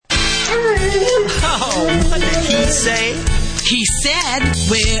Oh, what did he say? He said,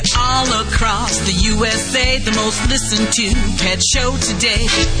 we're all across the USA, the most listened to pet show today.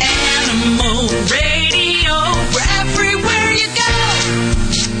 Animal Radio, we're everywhere you go.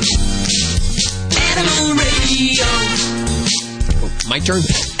 Animal Radio. Oh, my turn.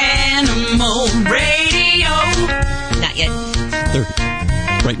 Animal Radio. Not yet.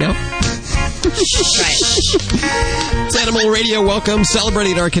 Right now? Try it. It's Animal Radio. Welcome.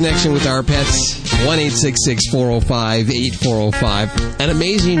 Celebrating our connection with our pets. 1-866-405-8405. An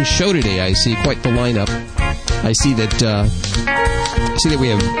amazing show today. I see quite the lineup. I see that we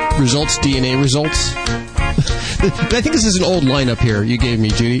have results, DNA results. I think this is an old lineup here you gave me,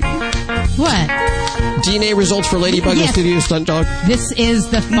 Judy. What? DNA results for Ladybug and Studio Stunt Dog? This is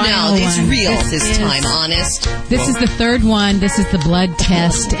the final one. No, it's real this time, honest. This is the third one. This is the blood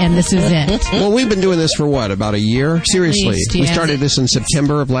test, and this is it. Well, we've been doing this for what, about a year? Seriously. Least, We yeah. started this in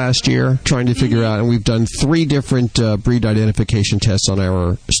September of last year, trying to figure out, and we've done 3 different breed identification tests on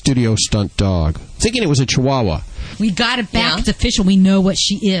our Studio Stunt Dog, thinking it was a Chihuahua. We got it back. Yeah. It's official. We know what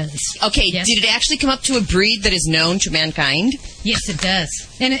she is. Okay, Yes. did it actually come up to a breed that is known to mankind? Yes, it does.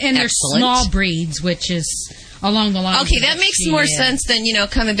 And there's Excellent. small breeds, which is along the line. Okay, that makes more sense than,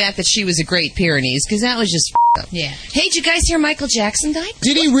 coming back that she was a Great Pyrenees, because that was just up. Yeah. Hey, did you guys hear Michael Jackson died?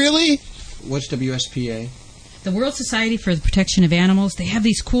 Did he really? What's WSPA? The World Society for the Protection of Animals, they have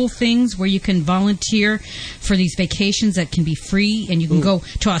these cool things where you can volunteer for these vacations that can be free, and you can go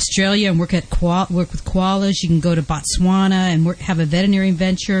to Australia and work with koalas. You can go to Botswana and have a veterinary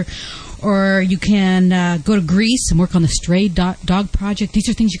venture. Or you can go to Greece and work on the stray dog project. These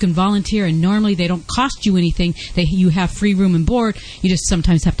are things you can volunteer, and normally they don't cost you anything. You have free room and board. You just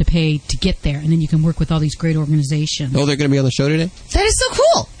sometimes have to pay to get there, and then you can work with all these great organizations. Oh, they're going to be on the show today? That is so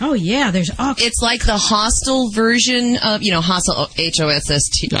cool. Oh, yeah. It's like the hostel version of, hostel,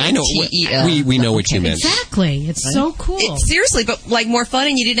 H-O-S-S-T-E-L. I know. We know what you meant. Exactly. It's so cool. Seriously, but like more fun,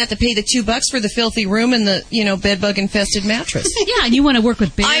 and you didn't have to pay the $2 for the filthy room and the, bed-bug-infested mattress. Yeah, and you want to work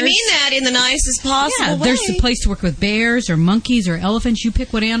with bears. I mean that in the nicest possible way. There's a place to work with bears or monkeys or elephants. You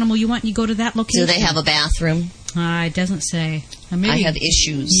pick what animal you want and you go to that location. Do they have a bathroom? It doesn't say. I have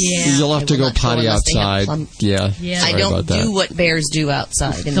issues. Yeah. You'll have to go potty outside. Yeah. I don't do what bears do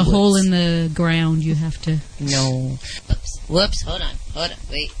outside in the woods. hole in the ground you have to... No. Whoops. Hold on.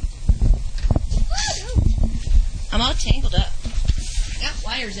 Wait. I'm all tangled up. Got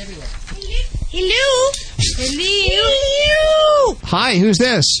wires everywhere. Hello. Hi, who's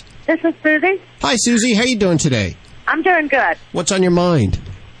this? This is Susie. Hi, Susie. How you doing today? I'm doing good. What's on your mind?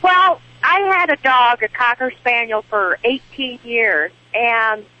 Well, I had a dog, a Cocker Spaniel, for 18 years,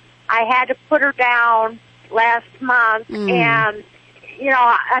 and I had to put her down last month, and, I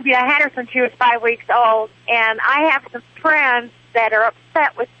had her since she was 5 weeks old, and I have some friends that are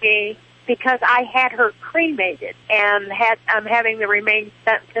upset with me because I had her cremated, and I'm having the remains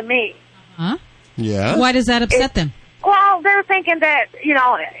sent to me. Huh? Yeah? Why does that upset them? Well, they're thinking that,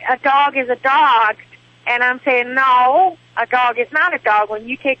 a dog is a dog, and I'm saying, no, a dog is not a dog. When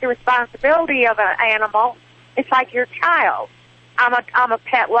you take the responsibility of an animal, it's like your child. I'm a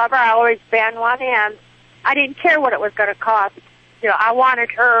pet lover. I always been one, and I didn't care what it was going to cost. I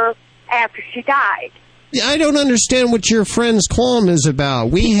wanted her after she died. Yeah, I don't understand what your friend's qualm is about.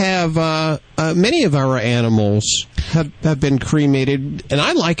 We have many of our animals have been cremated, and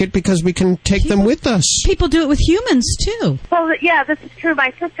I like it because we can take them with us. People do it with humans, too. Well, yeah, this is true.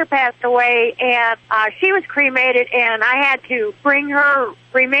 My sister passed away, and she was cremated, and I had to bring her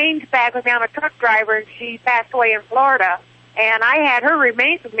remains back with me. I'm a truck driver, and she passed away in Florida, and I had her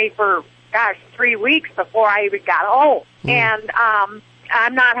remains with me for, 3 weeks before I even got home. And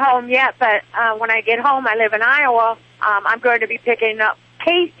I'm not home yet, but when I get home, I live in Iowa, I'm going to be picking up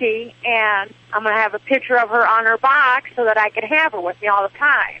Casey, and I'm going to have a picture of her on her box so that I can have her with me all the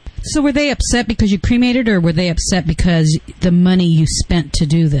time. So were they upset because you cremated, or were they upset because the money you spent to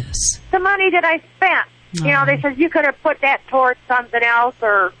do this? The money that I spent. They said, you could have put that towards something else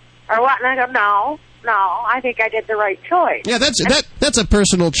or what, and I go, no, I think I did the right choice. Yeah, that's a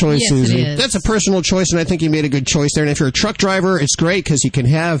personal choice, Yes, Susie. it is. That's a personal choice, and I think you made a good choice there. And if you're a truck driver, it's great because you can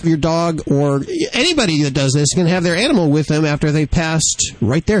have your dog or anybody that does this can have their animal with them after they passed,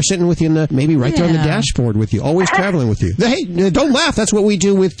 right there, sitting with you maybe right there on the dashboard with you, always traveling with you. Hey, don't laugh. That's what we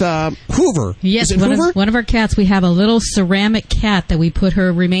do with Hoover. Yes, Is it Hoover? One of our cats, we have a little ceramic cat that we put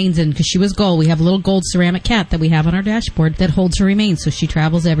her remains in because she was gold. We have a little gold ceramic cat that we have on our dashboard that holds her remains, so she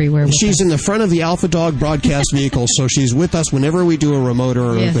travels everywhere with She's us. in the front of the Alpha Dog broadcast vehicle, so she's with us whenever we do a remote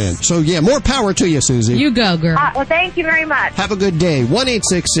or an event. So, yeah, more power to you, Susie. You go, girl. Well, thank you very much. Have a good day.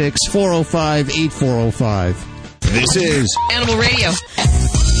 1-866-405-8405. This is Animal Radio.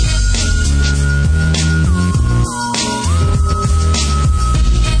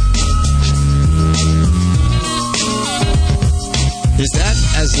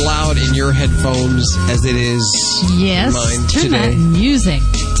 as loud in your headphones as it is Yes. in mine Turn today? that music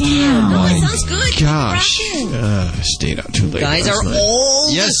down. Oh, it sounds good. Gosh. Rockin'. Stayed out too late. Guys last are night.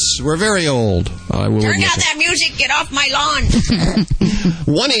 old. Yes, we're very old. I will Turn admit down it. that music. Get off my lawn.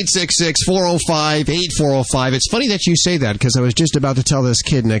 1-866-405-8405. It's funny that you say that because I was just about to tell this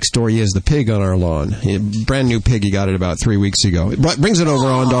kid next door he has the pig on our lawn. A brand new pig. He got it about 3 weeks ago. It brings it over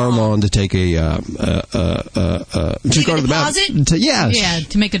onto our lawn to take a just go to the bathroom. Yeah,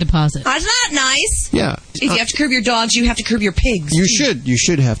 to make a deposit. That's not nice. Yeah. If you have to curb your dogs, you have to curb your pigs. You should. You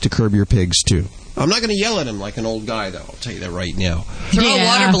should have to curb your pigs too. I'm not going to yell at him like an old guy, though. I'll tell you that right now. Throw a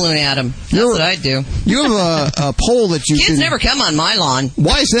water balloon at him. That's what I'd do. You have a pole that you Kids never come on my lawn.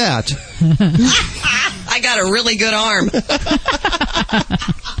 Why is that? I got a really good arm.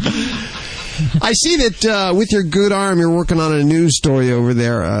 I see that with your good arm, you're working on a news story over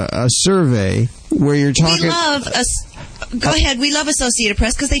there, a survey where you're talking. We love Go ahead. We love Associated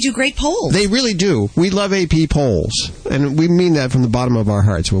Press because they do great polls. They really do. We love AP polls, and we mean that from the bottom of our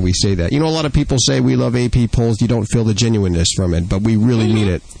hearts when we say that. You know, a lot of people say we love AP polls. You don't feel the genuineness from it, but we really mean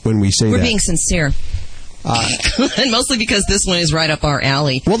it when we say that. We're being sincere. And mostly because this one is right up our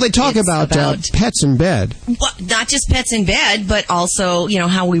alley. Well, they talk about pets in bed. Well, not just pets in bed, but also, you know,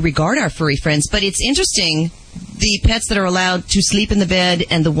 how we regard our furry friends. But it's interesting, the pets that are allowed to sleep in the bed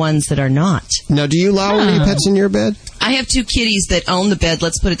and the ones that are not. Now, do you allow any pets in your bed? I have 2 kitties that own the bed.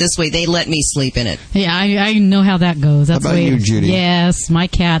 Let's put it this way. They let me sleep in it. Yeah, I know how that goes. That's how about you, Judy? Yes, my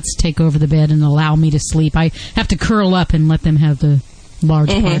cats take over the bed and allow me to sleep. I have to curl up and let them have the large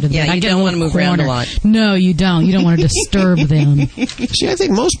part of the bed. Yeah, you don't want to move around a lot. No, you don't. You don't want to disturb them. See, I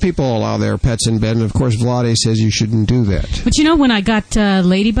think most people allow their pets in bed, and of course, Vlade says you shouldn't do that. But you know, when I got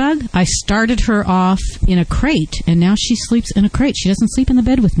Ladybug, I started her off in a crate, and now she sleeps in a crate. She doesn't sleep in the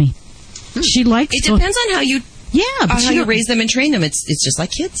bed with me. She likes. It depends on how you. Yeah, but how you raise them and train them. It's just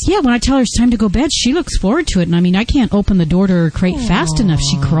like kids. Yeah, when I tell her it's time to go to bed, she looks forward to it. And I mean, I can't open the door to her crate fast enough.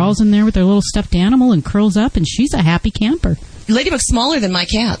 She crawls in there with her little stuffed animal and curls up, and she's a happy camper. Ladybug's smaller than my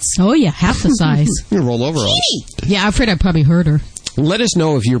cats. Oh, yeah, half the size. You roll over on us. Yeah, I'm afraid I probably hurt her. Let us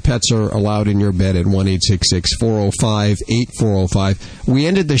know if your pets are allowed in your bed at 1-866-405-8405. We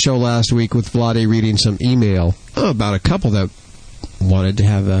ended the show last week with Vlade reading some email about a couple that wanted to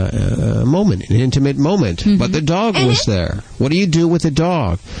have a moment, an intimate moment, but the dog was there. What do you do with the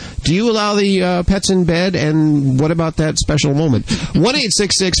dog? Do you allow the pets in bed, and what about that special moment?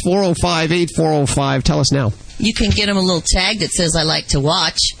 1-866-405-8405. Tell us now. You can get them a little tag that says, I like to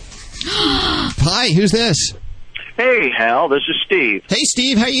watch. Hi, who's this? Hey, Hal, this is Steve. Hey,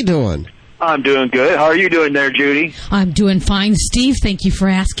 Steve, how you doing? I'm doing good. How are you doing there, Judy? I'm doing fine, Steve. Thank you for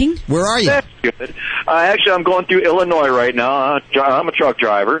asking. Where are you? That's good. Actually, I'm going through Illinois right now. I'm a truck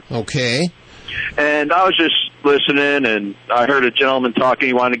driver. Okay. And I was just listening, and I heard a gentleman talking.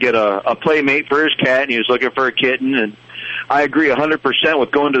 He wanted to get a playmate for his cat, and he was looking for a kitten. And I agree 100% with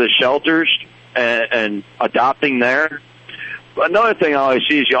going to the shelters and adopting there. But another thing I always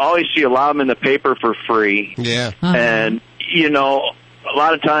see is you always see a lot of them in the paper for free. Yeah. Uh-huh. And, you know, a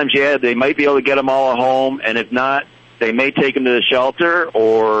lot of times, yeah, they might be able to get them all at home, and if not, they may take them to the shelter,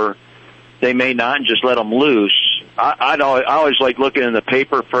 or they may not and just let them loose. I always like looking in the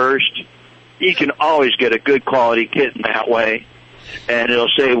paper first. You can always get a good quality kitten that way, and it'll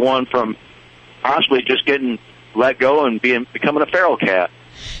save one from possibly just getting let go and becoming a feral cat.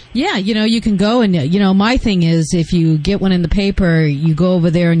 Yeah, you know, you can go and, you know, my thing is if you get one in the paper, you go over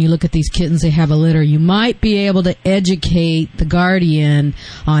there and you look at these kittens, they have a litter. You might be able to educate the guardian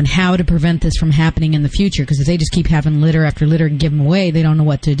on how to prevent this from happening in the future, because if they just keep having litter after litter and give them away, they don't know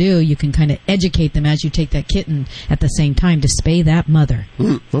what to do. You can kind of educate them as you take that kitten at the same time to spay that mother.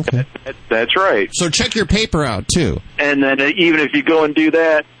 Okay. That's right. So check your paper out, too. And then even if you go and do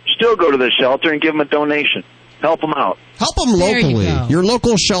that, still go to the shelter and give them a donation. Help them out. Help them locally. Your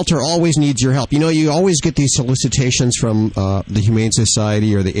local shelter always needs your help. You know, you always get these solicitations from the Humane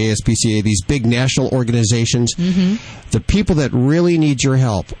Society or the ASPCA, these big national organizations. The people that really need your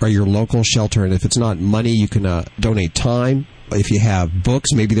help are your local shelter. And if it's not money, you can donate time. If you have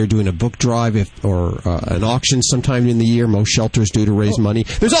books, maybe they're doing a book drive or an auction sometime in the year. Most shelters do to raise money.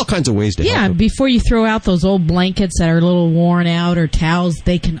 There's all kinds of ways to help them. Before you throw out those old blankets that are a little worn out or towels,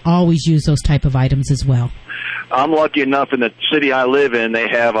 they can always use those type of items as well. I'm lucky enough in the city I live in, they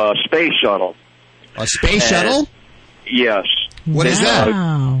have a space shuttle. A space shuttle? Yes. What is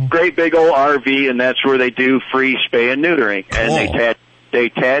that? Great big old RV, and that's where they do free spay and neutering. Cool. And they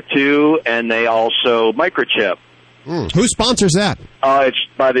tattoo, and they also microchip. Who sponsors that? It's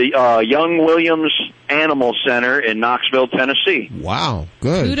by the Young Williams Animal Center in Knoxville, Tennessee. Wow,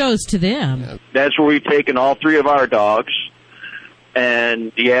 good. Kudos to them. That's where we've taken all 3 of our dogs.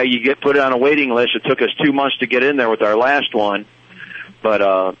 And, yeah, you get put on a waiting list. It took us 2 months to get in there with our last one. But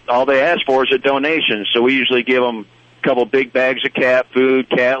all they ask for is a donation. So we usually give them a couple big bags of cat food,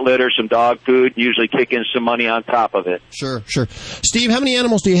 cat litter, some dog food, usually kick in some money on top of it. Sure. Steve, how many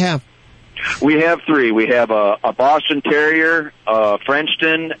animals do you have? We have 3. We have a Boston Terrier, a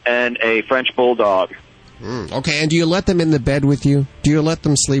Frenchton, and a French Bulldog. Okay, and do you let them in the bed with you? Do you let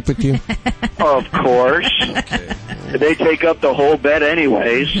them sleep with you? Of course. Okay. They take up the whole bed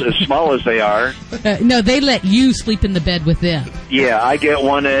anyways, as small as they are. No, they let you sleep in the bed with them. Yeah, I get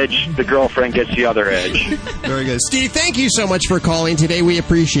one edge, the girlfriend gets the other edge. Very good. Steve, thank you so much for calling today. We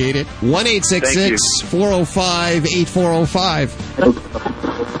appreciate it.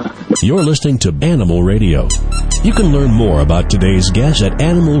 1-866-405-8405. You're listening to Animal Radio. You can learn more about today's guest at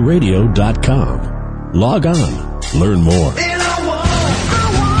animalradio.com. Log on. Learn more.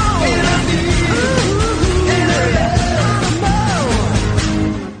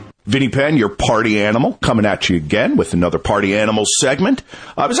 Vinnie Penn, your party animal, coming at you again with another party animal segment.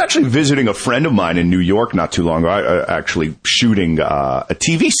 I was actually visiting a friend of mine in New York not too long ago, actually shooting a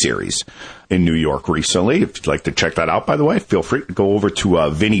TV series in New York recently. If you'd like to check that out, by the way, feel free to go over to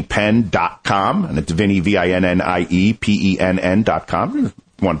VinniePenn.com, and it's Vinnie, VinniePenn.com. If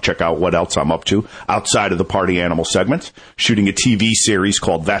you want to check out what else I'm up to outside of the party animal segments, shooting a TV series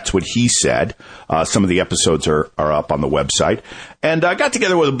called That's What He Said. Some of the episodes are up on the website. And I got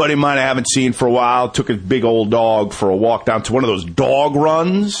together with a buddy of mine I haven't seen for a while, took his big old dog for a walk down to one of those dog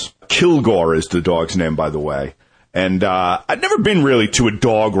runs. Kilgore is the dog's name, by the way. And I'd never been really to a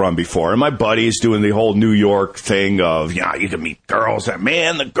dog run before. And my buddy's doing the whole New York thing of, you can meet girls.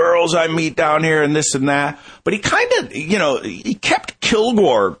 Man, the girls I meet down here and this and that. But he kind of, he kept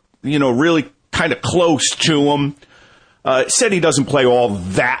Kilgore, really kind of close to him. Said he doesn't play all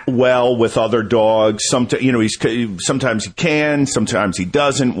that well with other dogs. Sometimes he can, sometimes he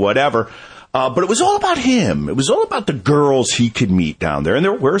doesn't, whatever. But it was all about him. It was all about the girls he could meet down there. And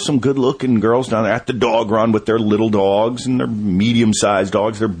there were some good-looking girls down there at the dog run with their little dogs and their medium-sized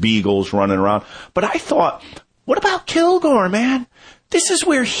dogs, their beagles running around. But I thought, what about Kilgore, man? This is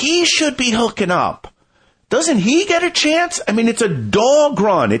where he should be hooking up. Doesn't he get a chance? I mean, it's a dog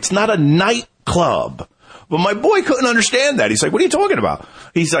run. It's not a nightclub. But my boy couldn't understand that. He's like, what are you talking about?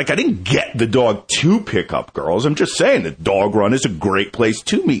 He's like, I didn't get the dog to pick up girls. I'm just saying the dog run is a great place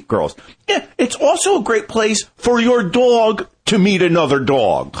to meet girls. Yeah, it's also a great place for your dog to meet another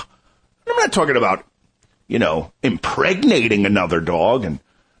dog. I'm not talking about, impregnating another dog and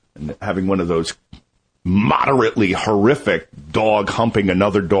having one of those moderately horrific dog humping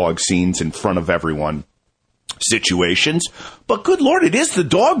another dog scenes in front of everyone situations. But good Lord, it is the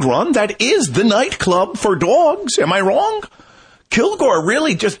dog run. That is the nightclub for dogs. Am I wrong? Kilgore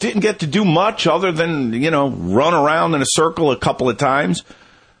really just didn't get to do much other than, run around in a circle a couple of times,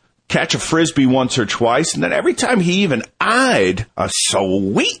 catch a Frisbee once or twice, and then every time he even eyed a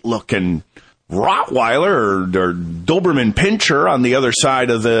sweet-looking Rottweiler or Doberman Pinscher on the other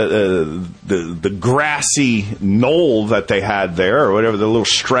side of the grassy knoll that they had there, or whatever, the little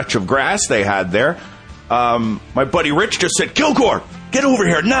stretch of grass they had there, my buddy Rich just said, Kilgore, get over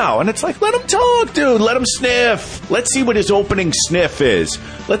here now. And it's like, let him talk, dude. Let him sniff. Let's see what his opening sniff is.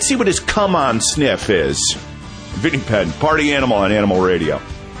 Let's see what his come-on sniff is. Vinnie Penn, party animal on Animal Radio.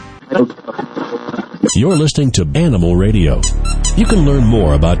 You're listening to Animal Radio. You can learn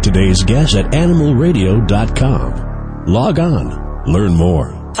more about today's guest at animalradio.com. Log on. Learn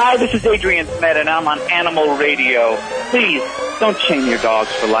more. Hi, this is Adrian Smith, and I'm on Animal Radio. Please, don't chain your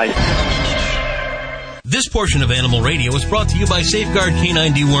dogs for life. This portion of Animal Radio is brought to you by Safeguard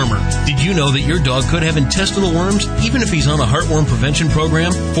Canine Dewormer. Did you know that your dog could have intestinal worms, even if he's on a heartworm prevention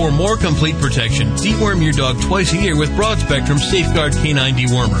program? For more complete protection, deworm your dog twice a year with broad-spectrum Safeguard Canine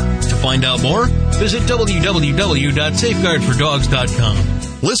Dewormer. To find out more, visit www.safeguardfordogs.com.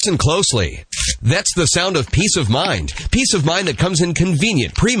 Listen closely. That's the sound of peace of mind. Peace of mind that comes in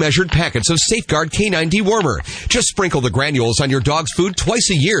convenient, pre-measured packets of Safeguard Canine Dewormer. Just sprinkle the granules on your dog's food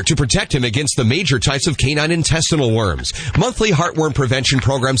twice a year to protect him against the major types of canine intestinal worms. Monthly heartworm prevention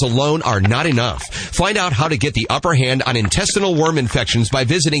programs alone are not enough. Find out how to get the upper hand on intestinal worm infections by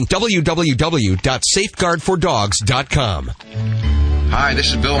visiting www.safeguardfordogs.com. Hi,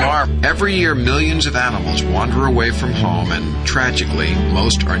 this is Bill Maher. Every year, millions of animals wander away from home, and tragically,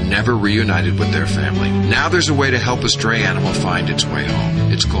 most are never reunited with their family. Now there's a way to help a stray animal find its way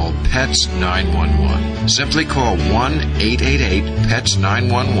home. It's called Pets 911. Simply call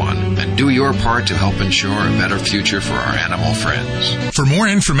 1-888-PETS-911 and do your part to help ensure a better future for our animal friends. For more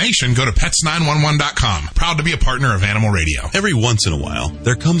information, go to pets911.com. Proud to be a partner of Animal Radio. Every once in a while,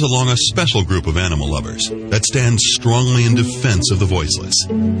 there comes along a special group of animal lovers that stands strongly in defense of the voiceless.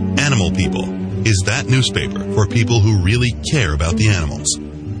 Animal People is that newspaper for people who really care about the animals.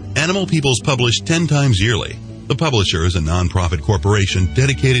 Animal People's published 10 times yearly. The publisher is a non-profit corporation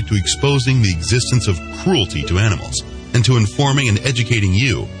dedicated to exposing the existence of cruelty to animals and to informing and educating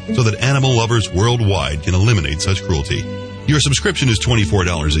you so that animal lovers worldwide can eliminate such cruelty. Your subscription is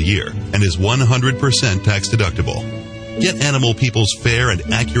 $24 a year and is 100% tax deductible. Get Animal People's fair and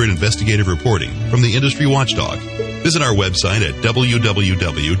accurate investigative reporting from the industry watchdog. Visit our website at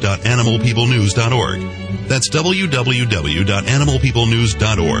www.animalpeoplenews.org. That's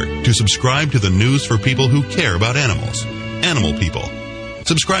www.animalpeoplenews.org to subscribe to the news for people who care about animals. Animal People.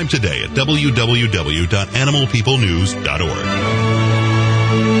 Subscribe today at www.animalpeoplenews.org.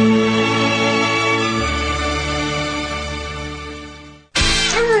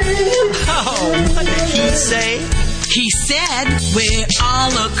 Oh, what did he say? He said, we're all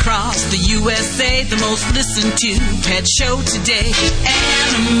across the USA, the most listened to pet show today.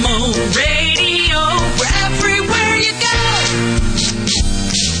 Animal Radio, we're everywhere you go.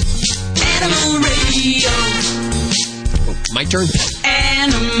 Animal Radio. Oh, my turn.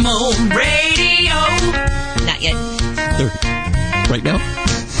 Animal Radio. Not yet. Right now?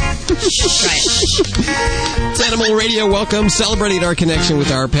 It's Animal Radio. Welcome. Celebrating our connection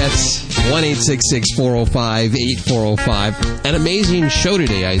with our pets. 1-866-405-8405. An amazing show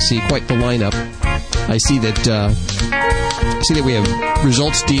today. I see quite the lineup. I see that we have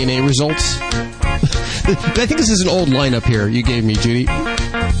results, DNA results. I think this is an old lineup here you gave me, Judy.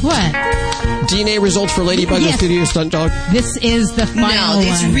 What? DNA results for Ladybug and Studio Stunt Dog. This is the final one.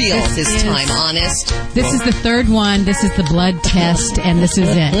 No, it's real this time, honest. This is the third one. This is the blood test, and this is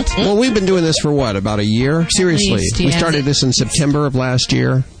it. Well, we've been doing this for what, about a year? Seriously. Least, We yeah. started this in September of last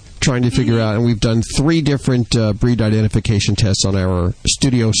year, trying to figure out, and we've done 3 different breed identification tests on our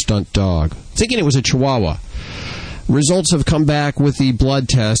Studio Stunt Dog, thinking it was a Chihuahua. Results have come back with the blood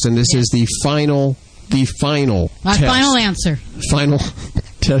test, and this is the final test. Final answer. Final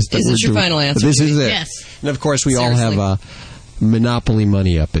test. Is this your final answer? This is it. Yes. And of course, we all have Monopoly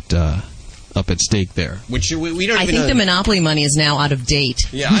money up at stake there. Which we don't. I even think know. the Monopoly money is now out of date.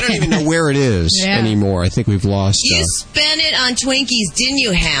 Yeah, I don't even know where it is anymore. I think we've lost. You spent it on Twinkies, didn't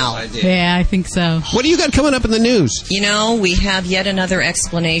you, Hal? I did. Yeah, I think so. What do you got coming up in the news? You know, we have yet another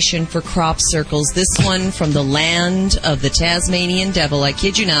explanation for crop circles. This one from the land of the Tasmanian devil. I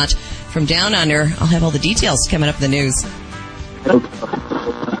kid you not. From down under. I'll have all the details coming up in the news.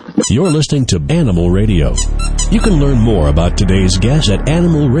 You're listening to Animal Radio. You can learn more about today's guest at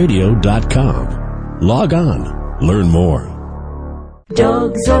animalradio.com. Log on. Learn more.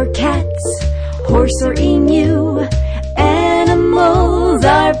 Dogs or cats, horse or emu, animals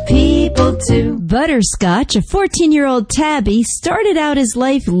are people too. Butterscotch, a 14-year-old tabby, started out his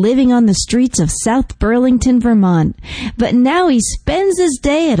life living on the streets of South Burlington, Vermont. But now he spends his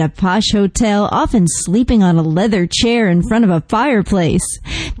day at a posh hotel, often sleeping on a leather chair in front of a fireplace.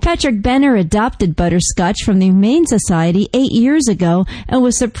 Patrick Benner adopted Butterscotch from the Humane Society 8 years ago and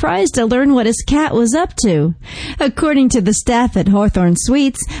was surprised to learn what his cat was up to. According to the staff at Hawthorne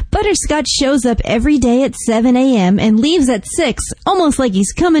Suites, Butterscotch shows up every day at 7 a.m. and leaves at 6, almost like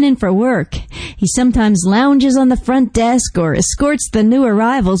he's coming in for work. He sometimes lounges on the front desk or escorts the new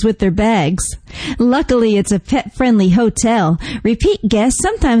arrivals with their bags. Luckily, it's a pet-friendly hotel. Repeat guests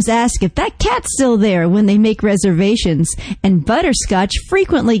sometimes ask if that cat's still there when they make reservations, and Butterscotch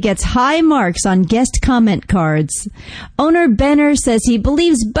frequently gets high marks on guest comment cards. Owner Benner says he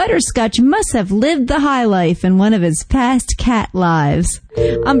believes Butterscotch must have lived the high life in one of his past cat lives.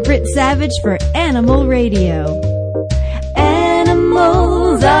 I'm Britt Savage for Animal Radio.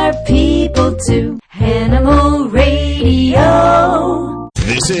 Animals are people too. Animal Radio.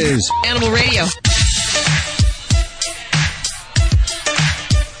 This is Animal Radio.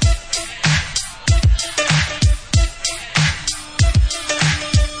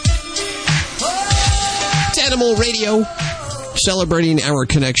 It's Animal Radio. Celebrating our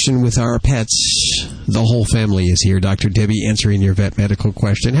connection with our pets. The whole family is here. Dr. Debbie answering your vet medical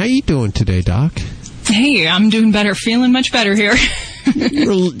question. How you doing today, Doc? Hey, I'm doing better. Feeling much better here.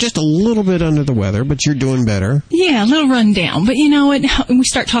 You're just a little bit under the weather, but you're doing better. Yeah, a little run down. But you know what? We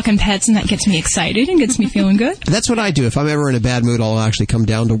start talking pets, and that gets me excited and gets me feeling good. That's what I do. If I'm ever in a bad mood, I'll actually come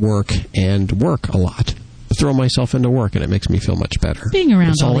down to work and work a lot. Throw myself into work, and it makes me feel much better. Being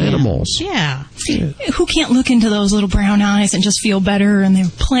around it's all animals. Yeah. Who can't look into those little brown eyes and just feel better, and they're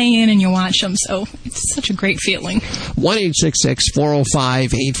playing and you watch them, so it's such a great feeling.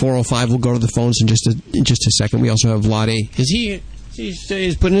 1-866-405-8405. We'll go to the phones in just a second. We also have Vlade.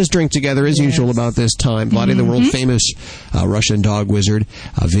 He's putting his drink together as usual about this time. Vlade, the world-famous Russian dog wizard,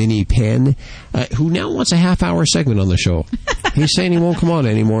 Vinny Penn, who now wants a half-hour segment on the show. He's saying he won't come on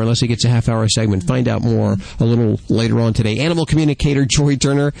anymore unless he gets a half-hour segment. Find out more a little later on today. Animal communicator Joy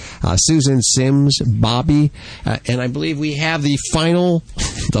Turner, Susan Sims, Bobby, and I believe we have the final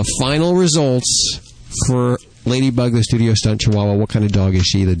results for Ladybug, the studio stunt chihuahua. What kind of dog is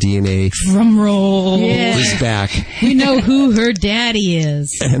she? The DNA drum roll is back. We know who her daddy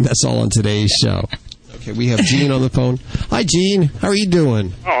is. And that's all on today's show. Okay, we have Gene on the phone. Hi, Gene. How are you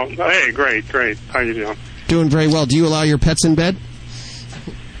doing? Oh, hey, great. How you doing? Doing very well. Do you allow your pets in bed?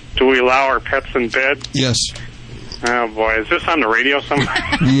 Do we allow our pets in bed? Yes. Oh, boy. Is this on the radio somewhere?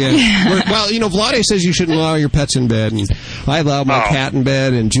 Yeah. Well, Vlade says you shouldn't allow your pets in bed, and I allow my cat in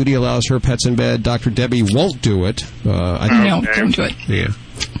bed, and Judy allows her pets in bed. Dr. Debbie won't do it. Don't do it. Yeah.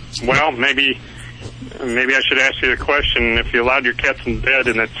 Well, maybe I should ask you the question. If you allowed your cats in bed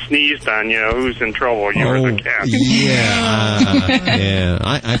and it sneezed on you, who's in trouble, you or the cat? Yeah.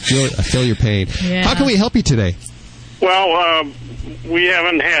 I feel your pain. Yeah. How can we help you today? Well, I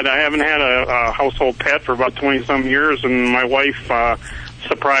haven't had a household pet for about 20-some years, and my wife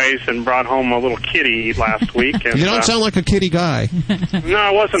surprised and brought home a little kitty last week. And, you don't sound like a kitty guy. No, I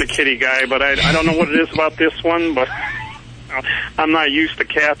wasn't a kitty guy, but I don't know what it is about this one, but I'm not used to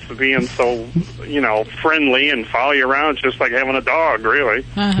cats being so, friendly and follow you around. It's just like having a dog, really.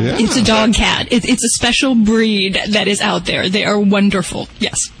 Yeah. It's a dog cat. It's a special breed that is out there. They are wonderful.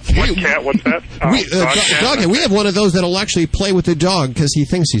 Yes. What cat? What's that? Dog. We have one of those that'll actually play with the dog because he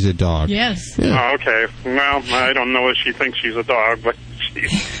thinks he's a dog. Yes. Yeah. Oh, okay. Well, I don't know if she thinks she's a dog, but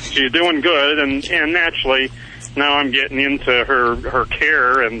she's doing good, and naturally, now I'm getting into her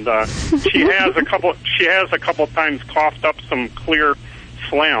care, and she has a couple times coughed up some clear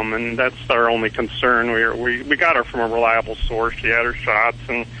phlegm, and that's our only concern. We got her from a reliable source. She had her shots,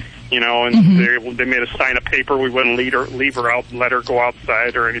 and they made us sign a paper. We wouldn't leave her out and let her go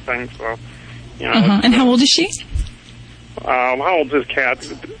outside or anything. So, And how old is she? How old is this cat?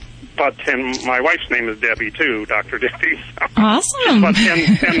 About 10. My wife's name is Debbie too, Dr. Debbie. So awesome. About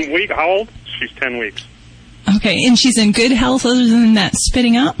 10 weeks. How old? She's 10 weeks. Okay, and she's in good health other than that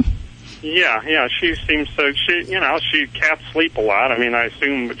spitting up? Yeah, she seems to, cats sleep a lot. I mean, I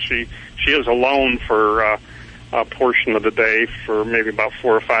assume that she is alone for a portion of the day for maybe about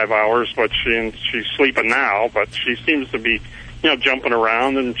 4 or 5 hours, but she's sleeping now, but she seems to be, jumping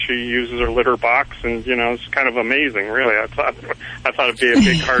around, and she uses her litter box, and, it's kind of amazing, really. I thought it'd be a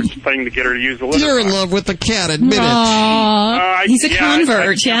big hard thing to get her to use the litter box. You're in love with the cat, admit it. He's a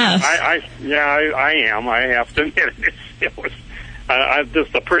convert, I am. I have to admit it. It was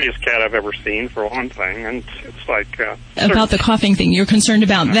just the prettiest cat I've ever seen, for one thing, and it's like... about the coughing thing, you're concerned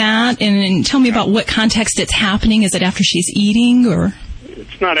about that, and tell me about what context it's happening. Is it after she's eating, or...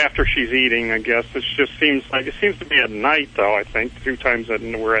 It's not after she's eating, I guess. It seems to be at night, though, I think. 2 times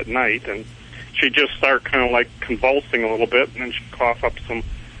we're at night, and she just start kind of like convulsing a little bit, and then she'd cough up some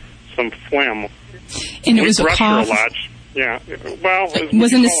phlegm. And it was a cough? Her a lot. Yeah. Well,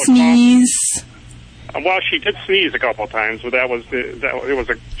 wasn't a sneeze? Well, she did sneeze a couple of times, but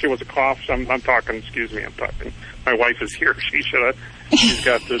she was a cough. I'm talking. My wife is here. She's got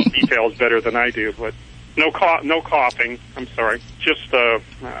the details better than I do, but. No coughing. I'm sorry. Just, it's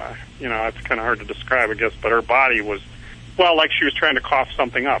kind of hard to describe, I guess, but her body was, like she was trying to cough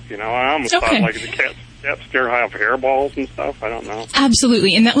something up, I almost thought like the cats still have hairballs and stuff. I don't know.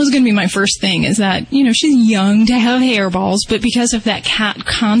 Absolutely. And that was going to be my first thing is that, she's young to have hairballs, but because of that cat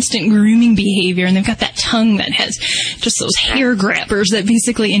constant grooming behavior, and they've got that tongue that has just those hair grabbers that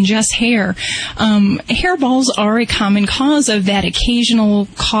basically ingest hair, hairballs are a common cause of that occasional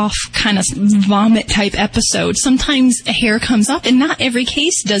cough, kind of vomit type episode. Sometimes a hair comes up, and not every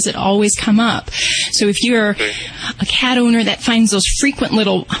case does it always come up. So if you're a cat owner that finds those frequent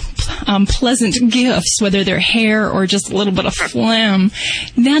little pleasant gifts, whether they're hair or just a little bit of phlegm,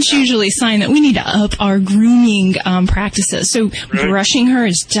 that's usually a sign that we need to up our grooming practices. So brushing her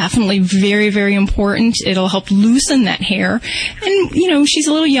is definitely very, very important. It'll help loosen that hair. And, she's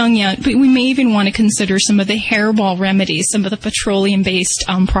a little young yet, but we may even want to consider some of the hairball remedies, some of the petroleum-based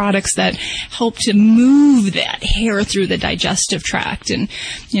products that help to move that hair through the digestive tract. And,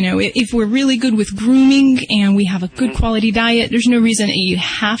 if we're really good with grooming and we have a good quality diet, there's no reason that you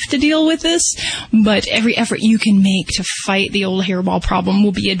have to deal with this, but every effort you can make to fight the old hairball problem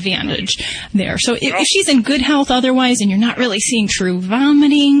will be advantage there. So if she's in good health otherwise, and you're not really seeing true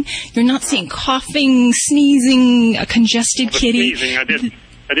vomiting, you're not seeing coughing, sneezing, a congested kitty. Sneezing, I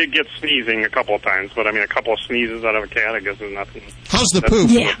did get sneezing a couple of times, but a couple of sneezes out of a cat, I guess, is nothing. How's the poop?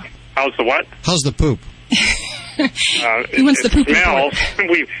 Yeah. How's the what? How's the poop? Who wants the poop smells.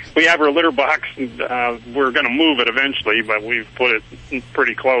 We have our litter box. And, we're going to move it eventually, but we've put it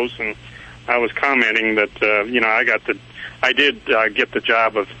pretty close. And I was commenting that I did get the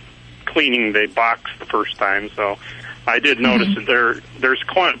job of cleaning the box the first time, so I did notice that there's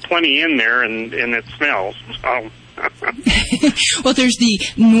plenty in there, and it smells. So. Well, there's the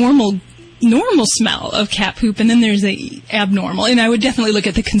normal smell of cat poop, and then there's the abnormal, and I would definitely look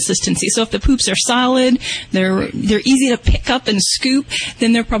at the consistency. So if the poops are solid, they're easy to pick up and scoop,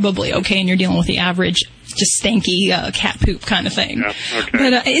 then they're probably okay, and you're dealing with the average just stanky cat poop kind of thing. Yeah, okay.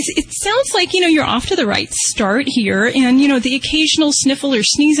 But it sounds like, you're off to the right start here, and, the occasional sniffle or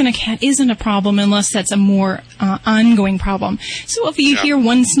sneeze in a cat isn't a problem unless that's a more ongoing problem. So if you hear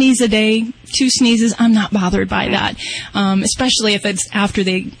one sneeze a day, 2 sneezes, I'm not bothered by that, especially if it's after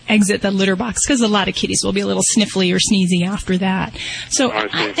they exit the litter box, because a lot of kitties will be a little sniffly or sneezy after that. So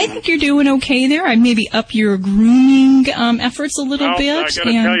I think you're doing okay there. I'd maybe up your grooming efforts a little bit. I got to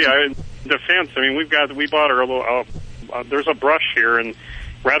tell you, defense, we bought her a little, there's a brush here, and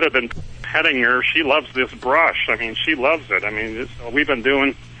rather than petting her, she loves this brush. She loves it. We've been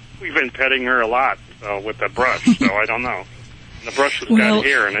petting her a lot with the brush, so I don't know. And the brush has got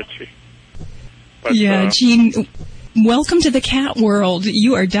hair in it. Jean, welcome to the cat world.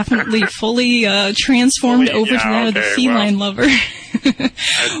 You are definitely fully transformed over to the feline lover.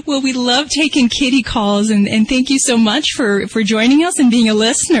 Well, we love taking kitty calls, and thank you so much for joining us and being a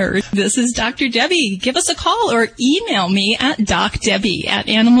listener. This is Dr. Debbie. Give us a call or email me at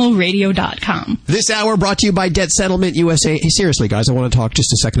docdebbie@animalradio.com. This hour brought to you by Debt Settlement USA. Hey, seriously, guys, I want to talk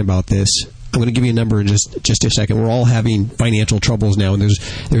just a second about this. I'm going to give you a number in just a second. We're all having financial troubles now, and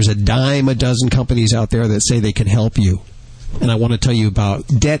there's a dime a dozen companies out there that say they can help you. And I want to tell you about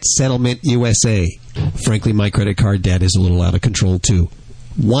Debt Settlement USA. Frankly, my credit card debt is a little out of control, too.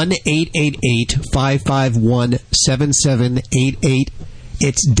 1-888-551-7788.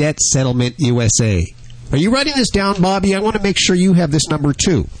 It's Debt Settlement USA. Are you writing this down, Bobby? I want to make sure you have this number,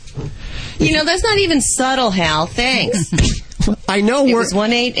 too. That's not even subtle, Hal. Thanks. I know it was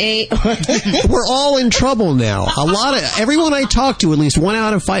 188. We're all in trouble now. Everyone I talk to, at least 1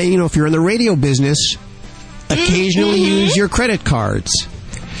 out of 5, if you're in the radio business, occasionally use your credit cards.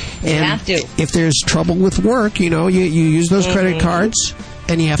 And you have to. If there's trouble with work, you use those credit cards,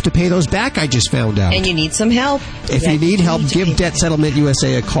 and you have to pay those back, I just found out. And you need some help. If you need help, give Debt Settlement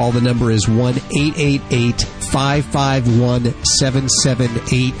USA a call. The number is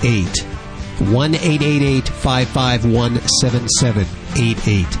 1-888-551-7788.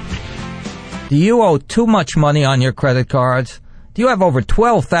 1-888-551-7788. Do you owe too much money on your credit cards? Do you have over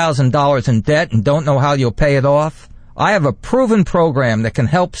 $12,000 in debt and don't know how you'll pay it off? I have a proven program that can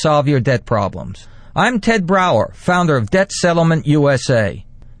help solve your debt problems. I'm Ted Brower, founder of Debt Settlement USA.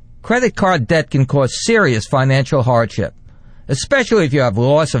 Credit card debt can cause serious financial hardship, especially if you have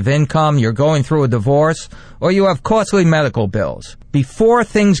loss of income, you're going through a divorce, or you have costly medical bills. Before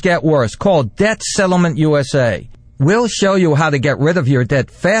things get worse, call Debt Settlement USA. We'll show you how to get rid of your debt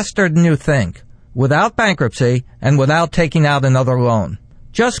faster than you think, without bankruptcy and without taking out another loan.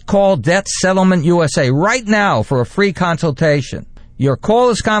 Just call Debt Settlement USA right now for a free consultation. Your call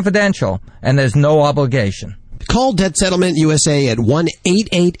is confidential and there's no obligation. Call Debt Settlement USA at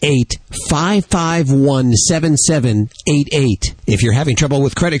 1-888-551-7788. If you're having trouble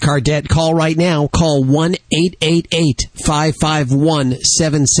with credit card debt, call right now. Call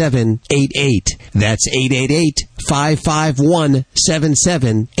 1-888-551-7788. That's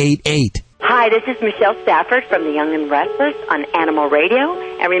 888-551-7788. Hi, this is Michelle Stafford from the Young and Restless on Animal Radio.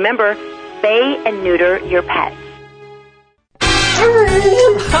 And remember, spay and neuter your pets.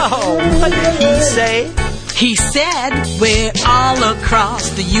 Oh, what did he say? He said, we're all across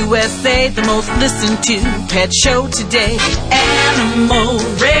the USA, the most listened to pet show today. Animal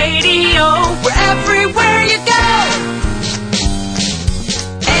Radio, we're everywhere you go.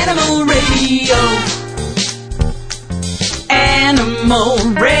 Animal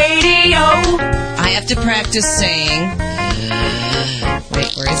to practice saying...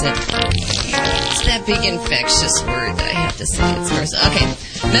 wait, where is it? It's that big infectious word that I have to say. It's first. Okay.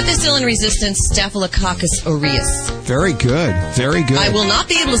 Methicillin-resistant Staphylococcus aureus. Very good. Very good. I will not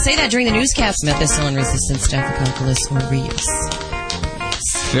be able to say that during the newscast. Methicillin-resistant Staphylococcus aureus.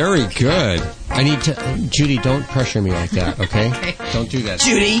 Very good. I need to... Judy, don't pressure me like that, okay? Okay. Don't do that.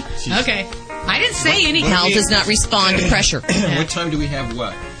 Judy. Okay. I didn't say anything. Hal does not respond to pressure. What time do we have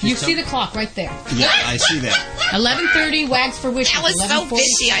what? You see the clock right there. Yeah, I see that. 11:30, Wags for Wishes. That was so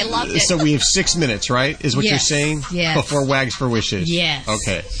fishy. I loved it. So we have 6 minutes, right? Is what you're saying? Yes. Before Wags for Wishes. Yes.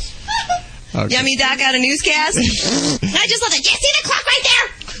 Okay. Yummy Doc out a newscast? I just love it. You see the clock right there?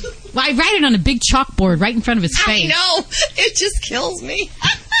 Well, I write it on a big chalkboard right in front of his face. I know. It just kills me.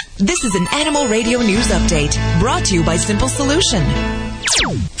 This is an Animal Radio News Update brought to you by Simple Solution.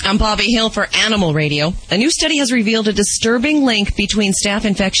 I'm Bobby Hill for Animal Radio. A new study has revealed a disturbing link between staph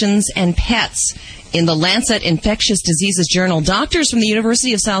infections and pets. In the Lancet Infectious Diseases Journal, doctors from the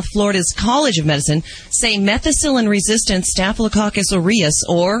University of South Florida's College of Medicine say methicillin-resistant Staphylococcus aureus,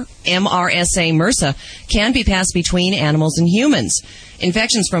 or MRSA MRSA, can be passed between animals and humans.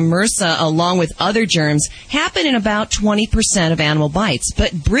 Infections from MRSA, along with other germs, happen in about 20% of animal bites.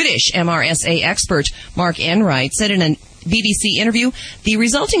 But British MRSA expert Mark Enright said in a BBC interview, the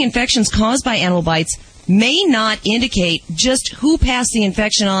resulting infections caused by animal bites may not indicate just who passed the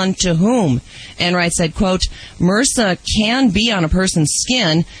infection on to whom. Enright said, quote, MRSA can be on a person's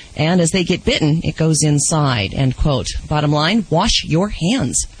skin, and as they get bitten, it goes inside, end quote. Bottom line, wash your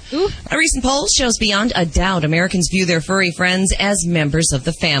hands. Ooh. A recent poll shows beyond a doubt Americans view their furry friends as members of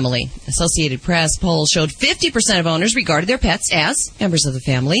the family. Associated Press poll showed 50% of owners regarded their pets as members of the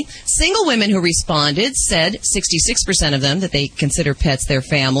family. Single women who responded said 66% of them that they consider pets their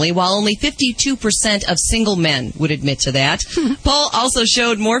family, while only 52% of single men would admit to that. Poll also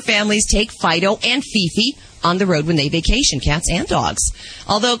showed more families take Fido and Fifi on the road when they vacation, cats and dogs.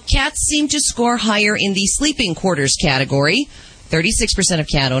 Although cats seem to score higher in the sleeping quarters category, 36% of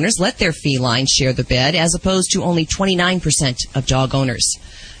cat owners let their feline share the bed, as opposed to only 29% of dog owners.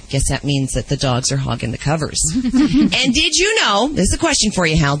 Guess that means that the dogs are hogging the covers. And did you know, this is a question for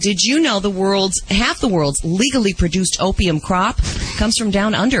you, Hal, did you know half the world's legally produced opium crop comes from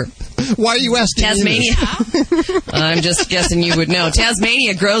down under? Why are you asking Tasmania. I'm just guessing you would know.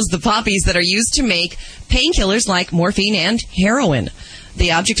 Tasmania grows the poppies that are used to make painkillers like morphine and heroin.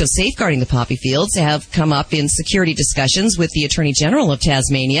 The object of safeguarding the poppy fields have come up in security discussions with the Attorney General of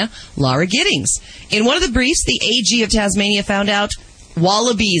Tasmania, Laura Giddings. In one of the briefs, the AG of Tasmania found out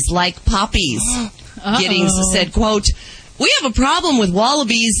wallabies like poppies. Giddings said, quote, we have a problem with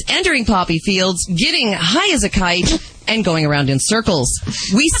wallabies entering poppy fields, getting high as a kite, and going around in circles.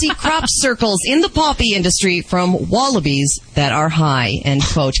 We see crop circles in the poppy industry from wallabies that are high, end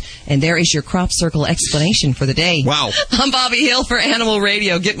quote. And there is your crop circle explanation for the day. Wow. I'm Bobby Hill for Animal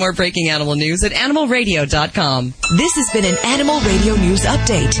Radio. Get more breaking animal news at animalradio.com. This has been an Animal Radio News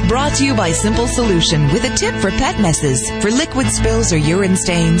Update brought to you by Simple Solution with a tip for pet messes. For liquid spills or urine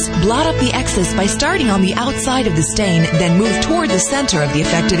stains, blot up the excess by starting on the outside of the stain, then move toward the center of the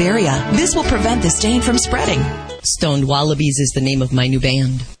affected area. This will prevent the stain from spreading. Stoned Wallabies is the name of my new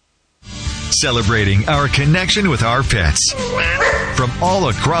band. Celebrating our connection with our pets. From all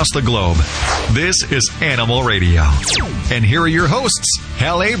across the globe, this is Animal Radio. And here are your hosts,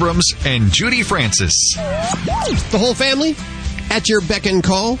 Hal Abrams and Judy Francis. The whole family at your beck and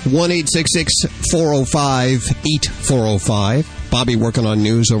call, 1-866-405-8405. Bobby working on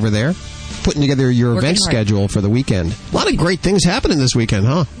news over there, putting together your event schedule for the weekend. A lot of great things happening this weekend,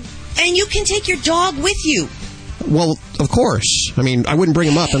 huh? And you can take your dog with you. Well, of course. I mean, I wouldn't bring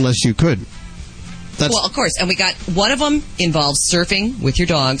him up unless you could. Well, of course. And we got one of them involves surfing with your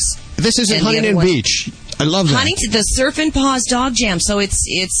dogs. This is in Huntington Beach. I love that. The Surf and Paws Dog Jam. So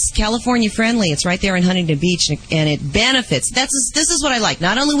it's California friendly. It's right there in Huntington Beach, and it benefits. This is what I like.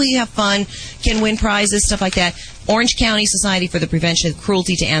 Not only will you have fun, can win prizes, stuff like that. Orange County Society for the Prevention of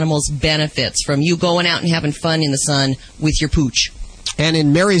Cruelty to Animals benefits from you going out and having fun in the sun with your pooch. And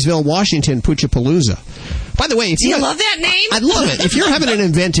in Marysville, Washington, Poochapalooza. By the way, if you love that name? I'd love it. If you're having an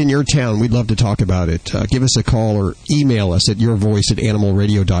event in your town, we'd love to talk about it. Give us a call or email us at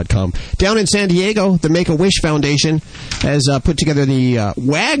yourvoice@animalradio.com. Down in San Diego, the Make-A-Wish Foundation has put together the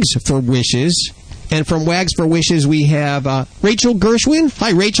Wags for Wishes. And from Wags for Wishes, we have Rachel Gershwin.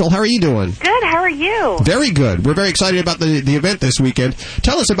 Hi, Rachel. How are you doing? Good. How are you? Very good. We're very excited about the event this weekend.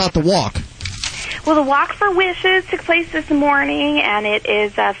 Tell us about the walk. Well, the Walk for Wishes took place this morning, and it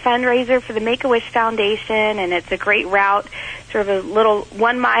is a fundraiser for the Make-A-Wish Foundation, and it's a great route, sort of a little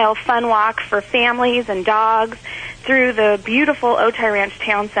 1-mile fun walk for families and dogs through the beautiful Otay Ranch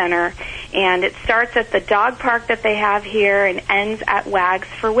Town Center. And it starts at the dog park that they have here and ends at Wags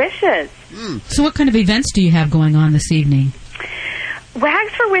for Wishes. So what kind of events do you have going on this evening?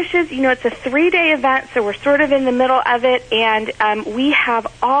 Wags for Wishes, it's a 3-day event, so we're sort of in the middle of it, and we have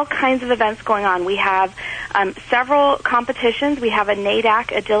all kinds of events going on. We have several competitions. We have a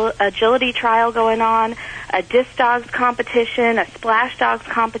NADAC agility trial going on, a disc dogs competition, a splash dogs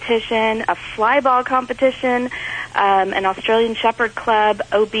competition, a fly ball competition, an Australian Shepherd Club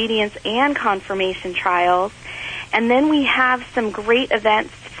obedience and confirmation trials. And then we have some great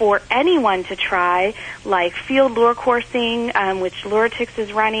events for anyone to try, like field lure coursing, which Luritix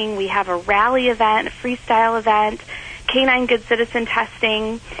is running. We have a rally event, a freestyle event, canine good citizen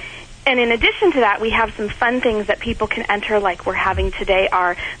testing. And in addition to that, we have some fun things that people can enter, like we're having today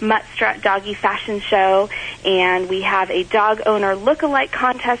our Mutt Strut Doggy Fashion Show, and we have a dog owner look-alike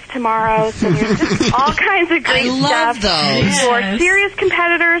contest tomorrow. So there's just all kinds of great stuff for serious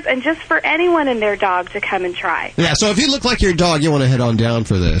competitors and just for anyone and their dog to come and try. Yeah, so if you look like your dog, you want to head on down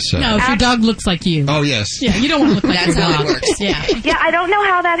for this. No, if your dog looks like you. Oh, yes. Yeah, you don't want to look like your dog. That's how it works. Yeah, I don't know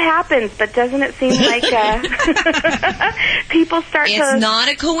how that happens, but doesn't it seem like people start to... It's not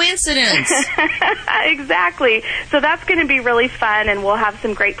a coincidence. Exactly. So that's going to be really fun, and we'll have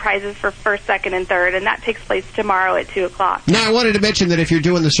some great prizes for first, second, and third, and that takes place tomorrow at 2 o'clock. Now, I wanted to mention that if you're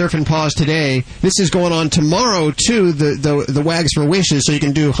doing the Surf and Paws today, this is going on tomorrow, too, the Wags for Wishes, so you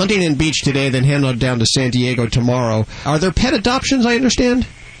can do Huntington Beach today, then head on down to San Diego tomorrow. Are there pet adoptions, I understand?